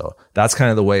now. So that's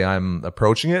kind of the way I'm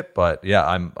approaching it. But yeah,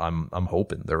 I'm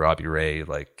hoping that Robbie Ray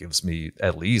like gives me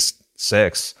at least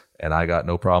 6, and I got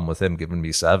no problem with him giving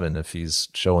me 7 if he's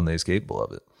showing that he's capable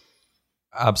of it.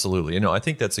 Absolutely. I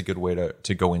think that's a good way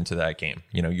to go into that game.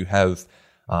 You have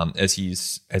as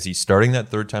he's starting that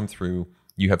third time through,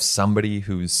 you have somebody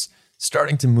who's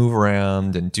starting to move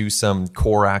around and do some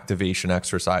core activation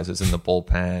exercises in the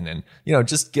bullpen and,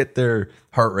 just get their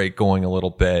heart rate going a little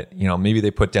bit. Maybe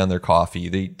they put down their coffee.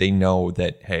 They know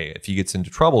that, hey, if he gets into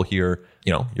trouble here,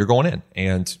 you're going in.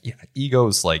 And yeah,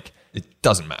 ego's like, it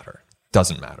doesn't matter.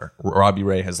 Doesn't matter. Robbie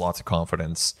Ray has lots of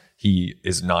confidence. He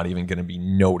is not even going to be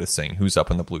noticing who's up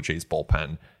in the Blue Jays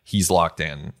bullpen. He's locked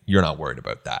in. You're not worried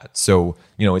about that. So,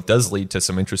 it does lead to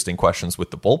some interesting questions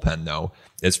with the bullpen, though,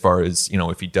 as far as,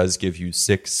 if he does give you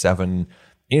 6, 7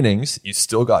 innings, you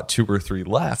still got 2 or 3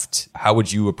 left. How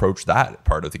would you approach that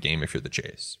part of the game if you're the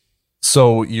Jays?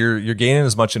 So you're gaining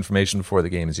as much information before the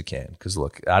game as you can. Because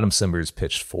look, Adam Simber's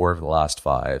pitched 4 of the last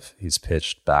 5. He's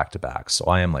pitched back to back. So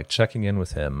I am like checking in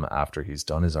with him after he's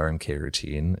done his RMK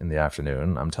routine in the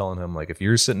afternoon. I'm telling him like, if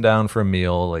you're sitting down for a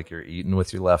meal, like you're eating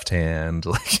with your left hand,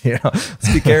 like,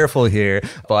 let's be careful here.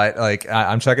 But like,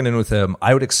 I'm checking in with him.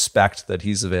 I would expect that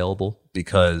he's available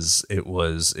because it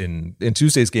was in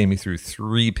Tuesday's game, he threw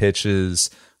 3 pitches.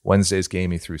 Wednesday's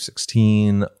game, he threw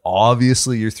 16.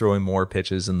 Obviously, you're throwing more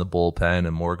pitches in the bullpen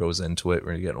and more goes into it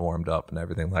when you're getting warmed up and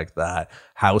everything like that.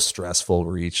 How stressful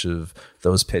were each of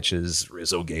those pitches?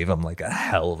 Rizzo gave him like a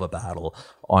hell of a battle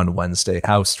on Wednesday.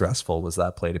 How stressful was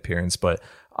that plate appearance? But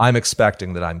I'm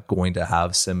expecting that I'm going to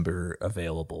have Simber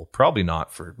available. Probably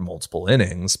not for multiple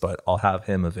innings, but I'll have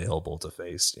him available to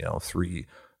face, 3,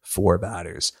 4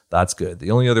 batters. That's good. The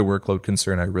only other workload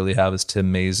concern I really have is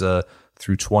Tim Meza.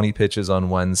 Threw 20 pitches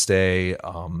on Wednesday,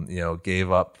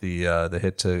 gave up the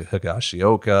hit to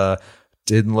Higashioka.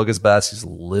 Didn't look his best. He's a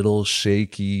little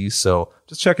shaky. So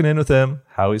just checking in with him,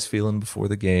 how he's feeling before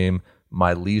the game.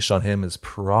 My leash on him is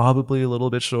probably a little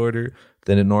bit shorter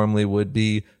than it normally would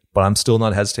be, but I'm still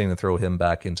not hesitating to throw him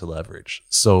back into leverage.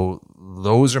 So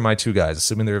those are my 2 guys,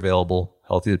 assuming they're available,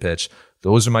 healthy to pitch.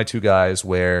 Those are my 2 guys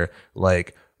where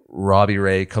like Robbie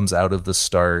Ray comes out of the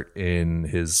start in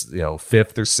his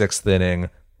 5th or 6th inning,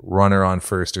 runner on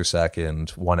first or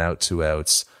second, 1 out, 2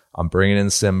 outs. I'm bringing in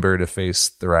Simber to face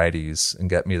the righties and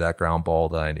get me that ground ball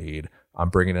that I need. I'm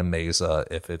bringing in Meza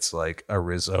if it's like a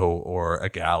Rizzo or a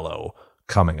Gallo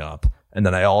coming up. And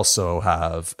then I also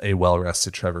have a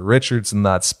well-rested Trevor Richards in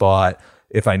that spot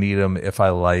if I need him, if I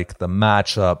like the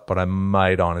matchup, but I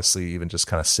might honestly even just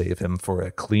kind of save him for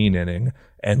a clean inning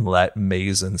and let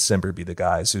Mays and Simber be the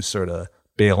guys who sort of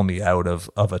bail me out of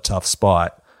a tough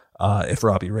spot if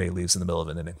Robbie Ray leaves in the middle of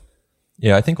an inning.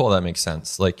 Yeah, I think all that makes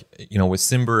sense. Like, with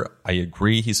Simber, I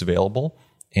agree he's available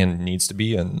and needs to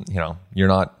be. And, you're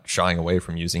not shying away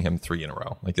from using him 3 in a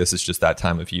row. Like, this is just that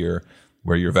time of year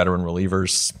where your veteran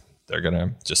relievers, they're going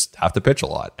to just have to pitch a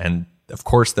lot. And of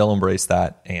course, they'll embrace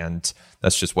that. And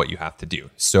that's just what you have to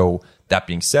do. So that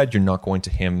being said, you're not going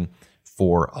to him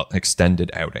for an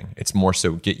extended outing. It's more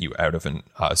so get you out of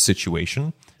a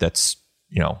situation that's,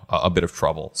 a bit of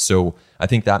trouble. So I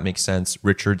think that makes sense.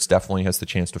 Richards definitely has the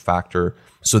chance to factor.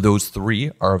 So those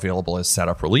 3 are available as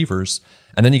setup relievers.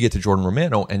 And then you get to Jordan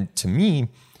Romano. And to me,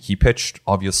 he pitched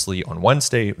obviously on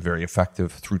Wednesday, very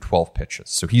effective through 12 pitches.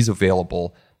 So he's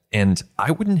available. And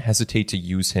I wouldn't hesitate to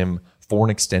use him for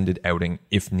an extended outing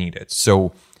if needed.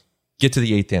 So get to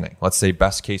the 8th inning. Let's say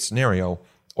best case scenario,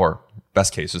 or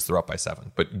best case is they're up by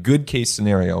 7. But good case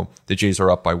scenario, the Jays are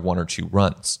up by 1 or 2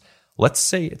 runs. Let's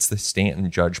say it's the Stanton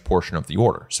Judge portion of the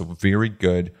order. So very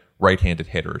good right-handed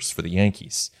hitters for the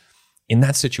Yankees. In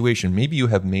that situation, maybe you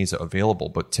have Meza available,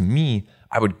 but to me,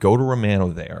 I would go to Romano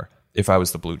there if I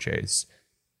was the Blue Jays.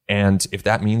 And if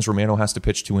that means Romano has to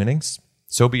pitch 2 innings,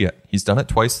 so be it. He's done it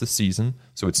twice this season,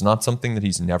 so it's not something that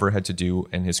he's never had to do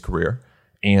in his career.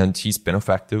 And he's been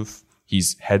effective.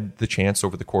 He's had the chance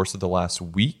over the course of the last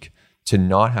week to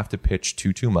not have to pitch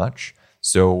too much.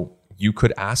 So you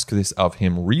could ask this of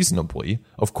him reasonably.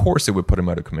 Of course, it would put him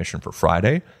out of commission for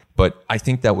Friday, but I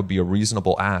think that would be a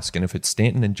reasonable ask. And if it's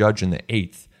Stanton and Judge in the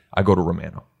 8th, I go to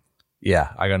Romano.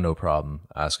 Yeah, I got no problem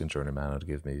asking Jordan Romano to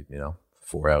give me,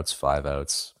 4 outs, 5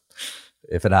 outs.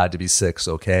 If it had to be 6,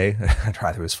 okay. I'd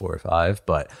rather it was 4 or 5,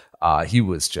 but he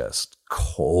was just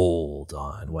cold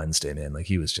on Wednesday, man. Like,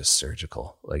 he was just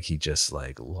surgical. Like, he just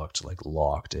looked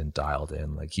locked in, dialed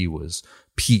in. Like, he was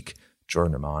peak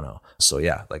Jordan Romano. So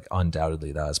yeah,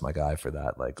 undoubtedly that is my guy for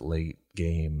that late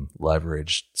game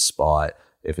leverage spot.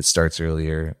 If it starts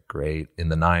earlier, great. In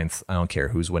the 9th, I don't care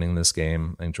who's winning this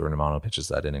game. I think Jordan Romano pitches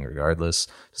that inning regardless.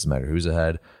 Doesn't matter who's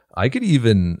ahead. I could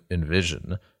even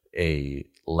envision a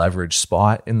leverage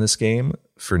spot in this game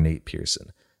for Nate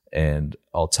Pearson. And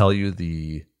I'll tell you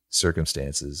the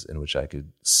circumstances in which I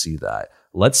could see that.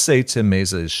 Let's say Tim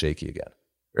Meza is shaky again,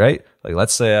 right?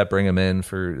 Let's say I bring him in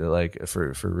for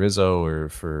Rizzo or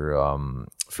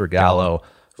for Gallo,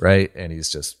 right? And he's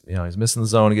just, he's missing the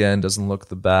zone again, doesn't look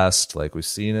the best. We've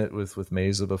seen it with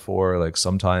Meza before.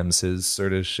 Sometimes his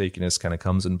sort of shakiness kind of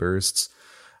comes in bursts.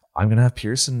 I'm going to have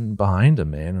Pearson behind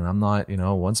him, man. And I'm not,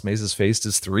 once Meza's faced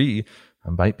his 3, I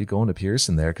might be going to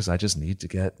Pearson there because I just need to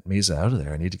get Meza out of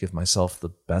there. I need to give myself the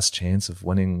best chance of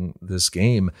winning this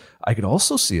game. I could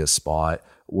also see a spot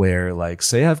where,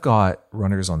 say I've got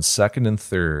runners on 2nd and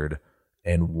 3rd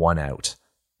and 1 out,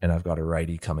 and I've got a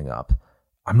righty coming up.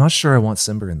 I'm not sure I want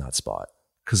Simber in that spot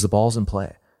because the ball's in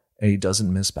play and he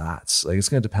doesn't miss bats. It's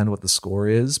going to depend what the score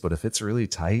is, but if it's really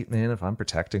tight, man, if I'm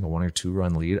protecting a 1 or 2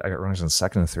 run lead, I got runners on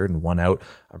 2nd and 3rd and 1 out.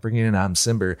 I'm bringing in Adam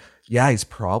Simber. Yeah, he's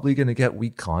probably going to get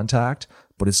weak contact,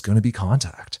 but it's going to be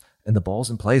contact. And the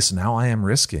ball's in play, so now I am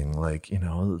risking,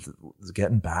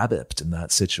 getting BABIP'd in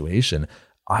that situation.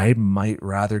 I might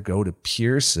rather go to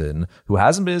Pearson, who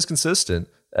hasn't been as consistent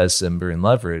as Simber in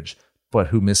leverage, but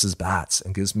who misses bats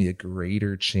and gives me a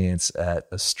greater chance at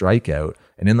a strikeout.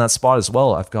 And in that spot as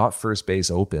well, I've got first base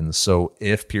open. So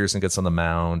if Pearson gets on the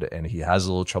mound and he has a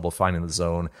little trouble finding the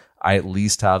zone, I at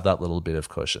least have that little bit of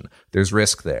cushion. There's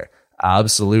risk there.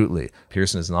 Absolutely.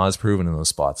 Pearson is not as proven in those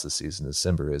spots this season as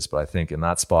Simber is, but I think in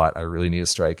that spot, I really need a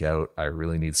strikeout. I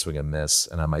really need swing and miss,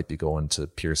 and I might be going to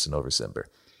Pearson over Simber.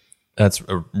 That's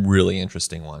a really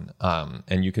interesting one.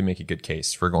 And you can make a good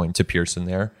case for going to Pearson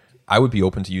there. I would be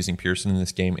open to using Pearson in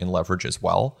this game in leverage as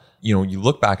well. You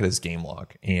look back at his game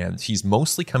log, and he's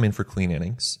mostly come in for clean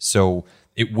innings. So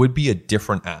it would be a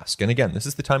different ask. And again, this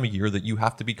is the time of year that you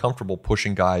have to be comfortable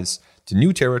pushing guys to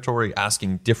new territory,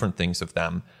 asking different things of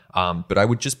them. But I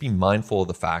would just be mindful of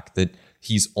the fact that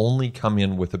he's only come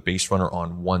in with a base runner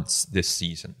on once this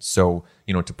season. So,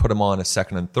 to put him on a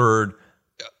 2nd and 3rd,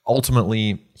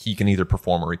 ultimately he can either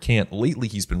perform or he can't. Lately,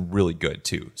 he's been really good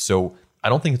too. So I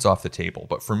don't think it's off the table.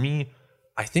 But for me,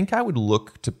 I think I would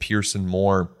look to Pearson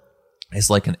more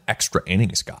as an extra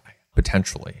innings guy,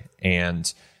 potentially.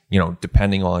 And,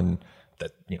 depending on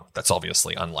that, that's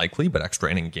obviously unlikely, but extra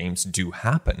inning games do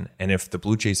happen. And if the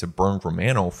Blue Jays have burned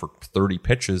Romano for 30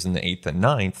 pitches in the 8th and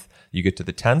 9th, you get to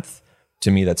the 10th,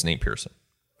 to me, that's Nate Pearson.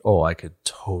 Oh, I could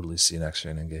totally see an extra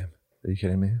inning game. Are you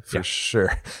kidding me? For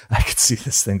sure. I could see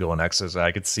this thing going extra.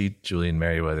 I could see Julian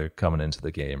Merriweather coming into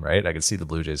the game, right? I could see the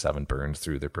Blue Jays having burned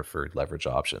through their preferred leverage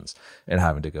options and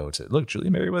having to go to, look,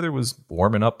 Julian Merriweather was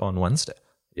warming up on Wednesday.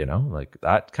 Like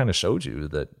that kind of showed you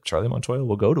that Charlie Montoya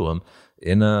will go to him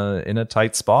in a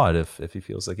tight spot if he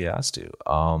feels like he has to.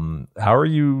 How are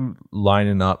you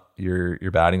lining up your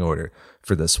batting order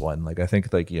for this one? Like, I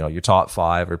think your top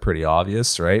 5 are pretty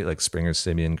obvious, right? Like Springer,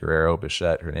 Simeon, Guerrero,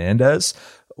 Bichette, Hernandez.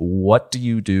 What do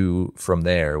you do from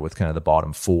there with kind of the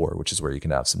bottom 4, which is where you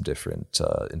can have some different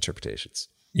interpretations?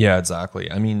 Yeah,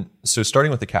 exactly. I mean, so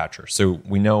starting with the catcher. So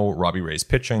we know Robbie Ray's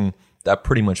pitching. That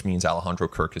pretty much means Alejandro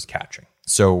Kirk is catching.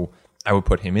 So I would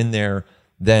put him in there.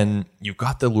 Then you've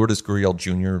got the Lourdes Gurriel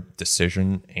Jr.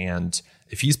 decision. And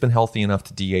if he's been healthy enough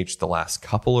to DH the last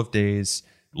couple of days,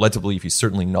 led to believe he's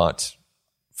certainly not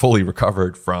fully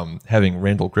recovered from having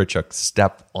Randal Grichuk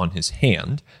step on his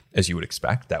hand, as you would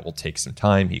expect. That will take some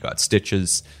time. He got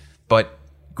stitches. But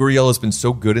Gurriel has been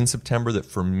so good in September that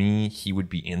for me, he would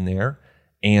be in there.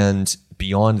 And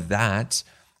beyond that,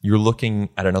 you're looking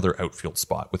at another outfield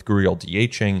spot. With Gurriel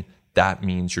DHing, that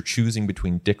means you're choosing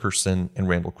between Dickerson and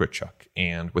Randal Grichuk.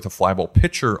 And with a fly ball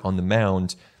pitcher on the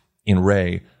mound in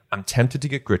Ray, I'm tempted to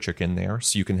get Grichuk in there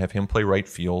so you can have him play right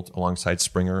field alongside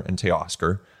Springer and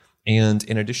Teoscar. And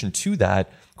in addition to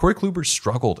that, Corey Kluber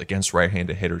struggled against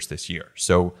right-handed hitters this year.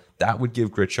 So that would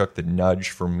give Grichuk the nudge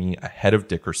for me ahead of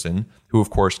Dickerson, who of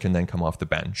course can then come off the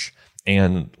bench.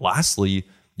 And lastly,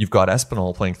 you've got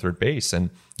Espinal playing third base.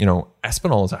 And,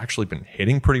 Espinal has actually been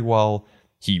hitting pretty well.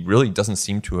 He really doesn't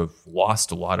seem to have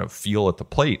lost a lot of feel at the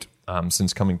plate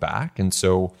since coming back. And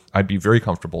so I'd be very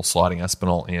comfortable slotting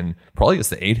Espinal in probably as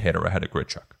the 8 hitter ahead of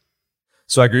Grichuk.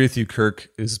 So I agree with you. Kirk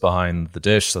is behind the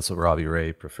dish. That's what Robbie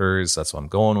Ray prefers. That's what I'm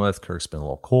going with. Kirk's been a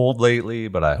little cold lately,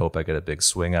 but I hope I get a big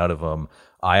swing out of him.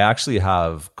 I actually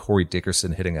have Corey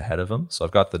Dickerson hitting ahead of him. So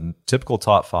I've got the typical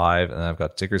top 5, and I've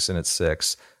got Dickerson at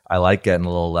 6. I like getting a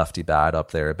little lefty bat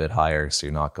up there a bit higher, so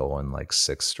you're not going like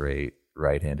 6 straight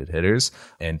right-handed hitters.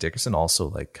 And Dickerson also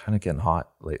kind of getting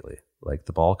hot lately. Like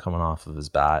the ball coming off of his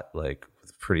bat, with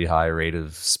pretty high rate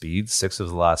of speed. 6 of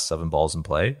the last 7 balls in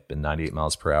play, been 98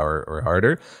 miles per hour or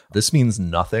harder. This means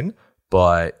nothing,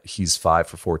 but he's 5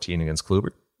 for 14 against Kluber.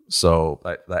 So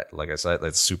that, like I said,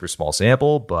 that's super small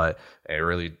sample, but I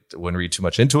really wouldn't read too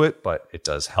much into it, but it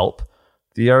does help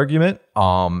the argument.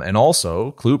 And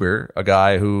also Kluber, a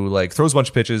guy who throws a bunch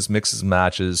of pitches, mixes and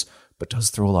matches, but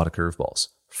does throw a lot of curveballs.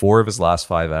 4 of his last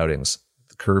 5 outings,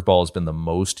 the curveball has been the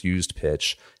most used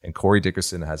pitch, and Corey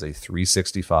Dickerson has a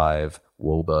 365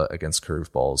 WOBA against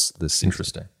curveballs this season.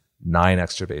 Interesting. 9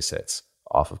 extra base hits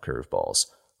off of curveballs.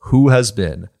 Who has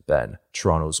been, Ben,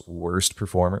 Toronto's worst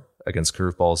performer against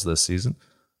curveballs this season?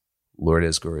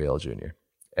 Lourdes Gurriel Jr.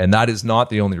 And that is not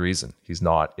the only reason he's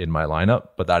not in my lineup,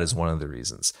 but that is one of the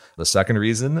reasons. The second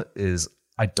reason is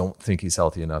I don't think he's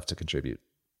healthy enough to contribute.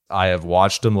 I have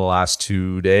watched him the last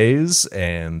 2 days,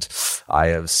 and I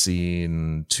have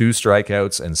seen 2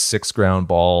 strikeouts and 6 ground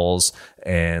balls,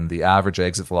 and the average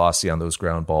exit velocity on those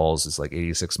ground balls is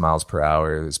 86 miles per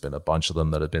hour. There's been a bunch of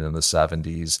them that have been in the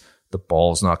 70s. The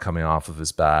ball's not coming off of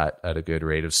his bat at a good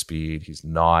rate of speed. He's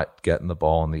not getting the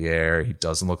ball in the air. He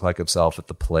doesn't look like himself at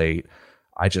the plate.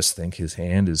 I just think his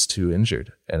hand is too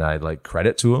injured, and I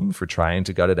credit to him for trying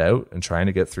to gut it out and trying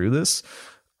to get through this.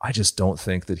 I just don't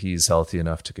think that he's healthy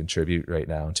enough to contribute right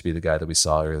now and to be the guy that we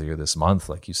saw earlier this month.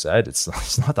 Like you said, it's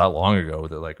not that long ago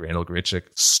that Randal Grichuk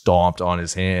stomped on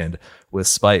his hand with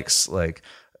spikes.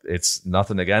 It's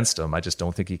nothing against him. I just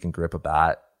don't think he can grip a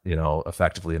bat,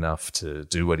 effectively enough to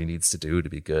do what he needs to do to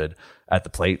be good at the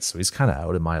plate. So he's kind of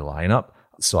out of my lineup.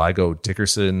 So I go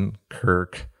Dickerson,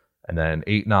 Kirk, and then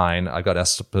 8-9. I got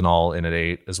Espinal in at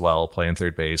 8 as well, playing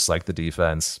third base, like the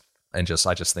defense. And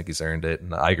I just think he's earned it.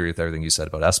 And I agree with everything you said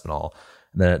about Espinal.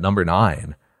 And then at number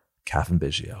 9, Cavan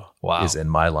Biggio is in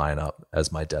my lineup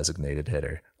as my designated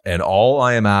hitter. And all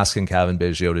I am asking Cavan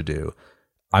Biggio to do,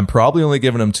 I'm probably only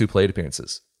giving him 2 plate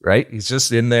appearances, right? He's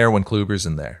just in there when Kluber's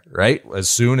in there, right? As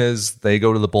soon as they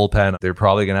go to the bullpen, they're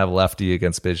probably going to have a lefty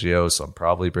against Biggio. So I'm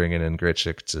probably bringing in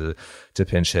Grichuk to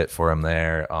pinch hit for him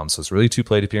there. So it's really 2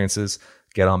 plate appearances.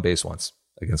 Get on base once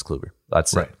against Kluber.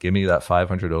 That's right. Give me that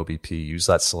 500 OBP. Use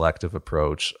that selective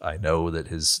approach. I know that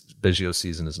his Biggio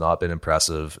season has not been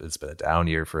impressive. It's been a down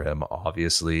year for him,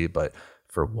 obviously, but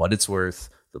for what it's worth,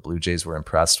 the Blue Jays were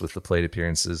impressed with the plate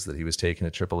appearances that he was taking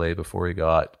at AAA before he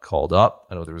got called up.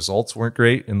 I know the results weren't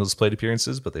great in those plate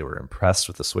appearances, but they were impressed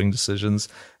with the swing decisions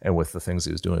and with the things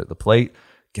he was doing at the plate.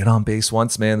 Get on base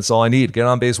once, man. That's all I need. Get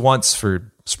on base once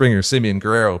for Springer, Simeon,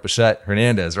 Guerrero, Bichette,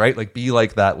 Hernandez, right? Be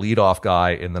like that leadoff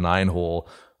guy in the 9 hole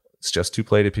It's just 2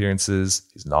 plate appearances.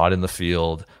 He's not in the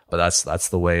field, but that's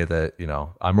the way that,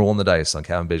 I'm rolling the dice on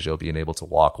Cavan Biggio being able to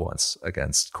walk once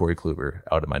against Corey Kluber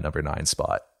out of my number 9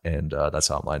 spot. And that's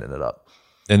how I'm lining it up.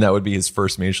 And that would be his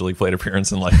first major league plate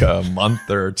appearance in like a month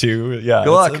or 2. Yeah.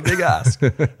 Good luck. A big ask.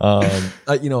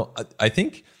 I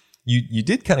think you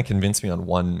did kind of convince me on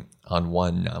one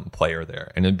player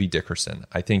there, and it'd be Dickerson.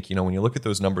 I think, when you look at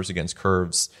those numbers against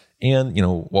Curves and,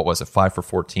 what was it, 5 for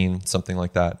 14, something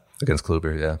like that. Against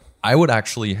Kluber, yeah. I would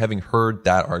actually, having heard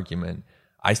that argument,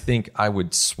 I think I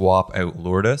would swap out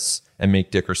Lourdes and make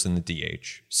Dickerson the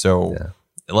DH. So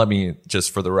let me,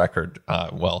 just for the record,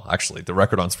 actually, the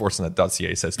record on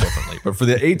Sportsnet.ca says differently, but for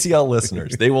the ATL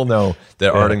listeners, they will know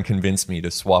that Arden convinced me to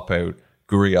swap out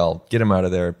Gurriel, get him out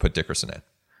of there, put Dickerson in.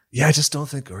 Yeah, I just don't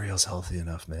think Gurriel's healthy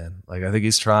enough, man. Like, I think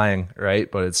he's trying,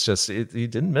 right? But it's just, he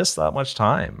didn't miss that much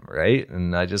time, right?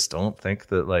 And I just don't think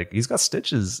that, like, he's got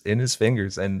stitches in his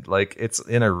fingers, and, like, it's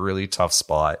in a really tough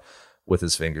spot with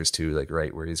his fingers, too, like,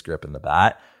 right where he's gripping the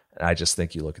bat. And I just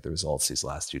think you look at the results these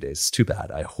last 2 days, it's too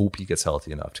bad. I hope he gets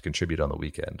healthy enough to contribute on the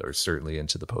weekend, or certainly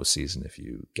into the postseason if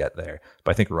you get there.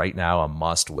 But I think right now, a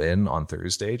must win on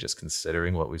Thursday, just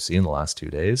considering what we've seen the last 2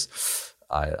 days.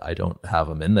 I don't have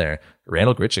him in there.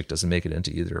 Randall Grichuk doesn't make it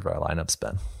into either of our lineups,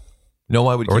 Ben. No,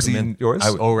 I would keep him in yours.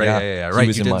 Right. Right.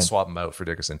 You didn't swap him out for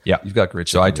Dickerson. Yeah, you've got Grichuk.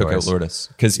 So I took out Lourdes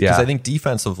because I think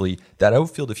defensively, that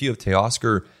outfield, if you have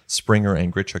Teoscar, Springer,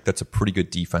 and Grichuk, that's a pretty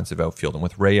good defensive outfield. And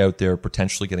with Ray out there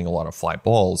potentially getting a lot of fly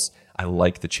balls, I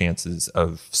like the chances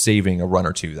of saving a run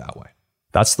or 2 that way.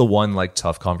 That's the one like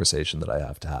tough conversation that I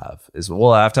have to have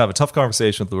I have to have a tough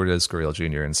conversation with Lourdes Gurriel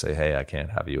Jr. and say, hey, I can't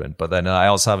have you in. But then I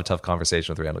also have a tough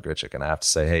conversation with Randall Grichuk, and I have to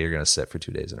say, hey, you're going to sit for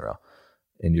 2 days in a row.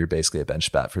 And you're basically a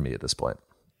bench bat for me at this point.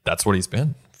 That's what he's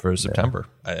been for September.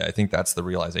 I think that's the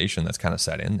realization that's kind of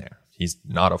set in there. He's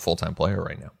not a full-time player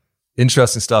right now.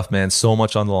 Interesting stuff, man. So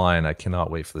much on the line. I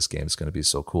cannot wait for this game. It's going to be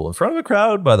so cool. In front of a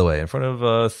crowd, by the way, in front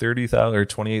of 30,000 or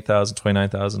 28,000,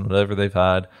 29,000, whatever they've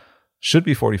had. Should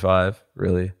be 45,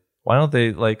 really. Why don't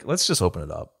they, like, let's just open it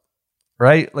up,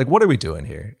 right? Like, what are we doing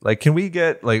here? Like, can we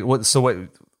get, like,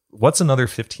 what's another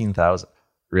 15,000,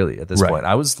 really, at this point?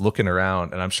 I was looking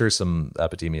around, and I'm sure some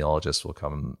epidemiologists will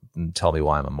come and tell me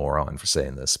why I'm a moron for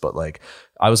saying this, but, like,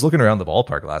 I was looking around the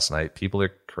ballpark last night. People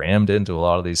are crammed into a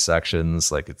lot of these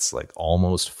sections. Like, it's, like,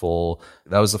 almost full.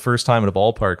 That was the first time at a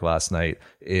ballpark last night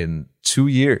in 2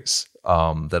 years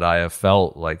that I have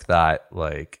felt like that,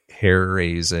 like,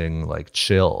 hair-raising, like,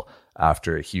 chill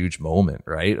after a huge moment,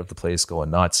 right, of the place going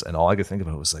nuts. And all I could think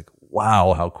about was like,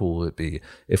 wow, how cool would it be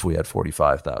if we had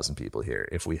 45,000 people here,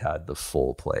 if we had the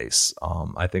full place.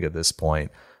 I think at this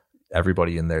point,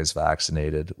 everybody in there is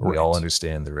vaccinated. We all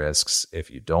understand the risks. If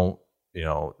you don't,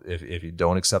 if you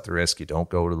don't accept the risk, you don't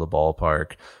go to the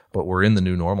ballpark. But we're in the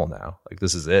new normal now. Like,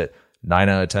 this is it. 9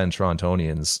 out of 10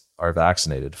 Torontonians are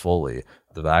vaccinated fully.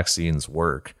 The vaccines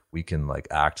work. We can like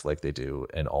act like they do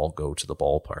and all go to the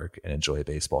ballpark and enjoy a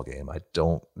baseball game. I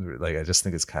just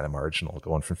think it's kind of marginal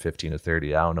going from 15 to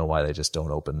 30. I don't know why they just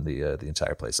don't open the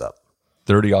entire place up.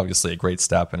 30, obviously a great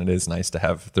step, and it is nice to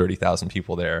have 30,000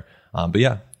 people there. But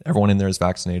yeah, everyone in there is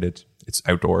vaccinated. It's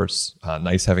outdoors.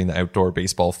 Nice having the outdoor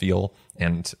baseball feel,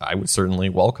 and I would certainly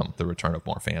welcome the return of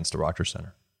more fans to Rogers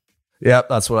Center. Yeah,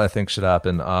 that's what I think should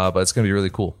happen. But it's going to be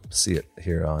really cool to see it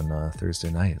here on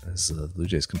Thursday night as the Blue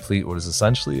Jays complete what is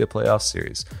essentially a playoff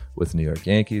series with New York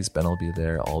Yankees. Ben will be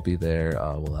there. I'll be there.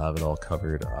 We'll have it all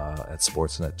covered at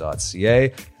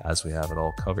sportsnet.ca as we have it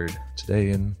all covered today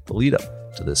in the lead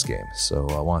up to this game. So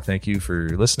I want to thank you for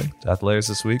listening to At the Layers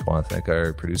this week. I want to thank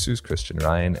our producers, Christian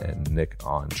Ryan and Nick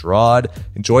Andrade.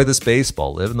 Enjoy this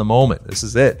baseball. Live in the moment. This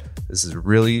is it. This is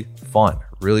really fun,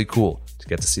 really cool to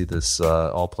get to see this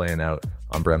all playing out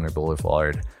on Bremner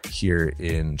Boulevard here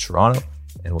in Toronto.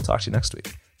 And we'll talk to you next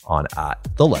week on At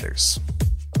the Letters.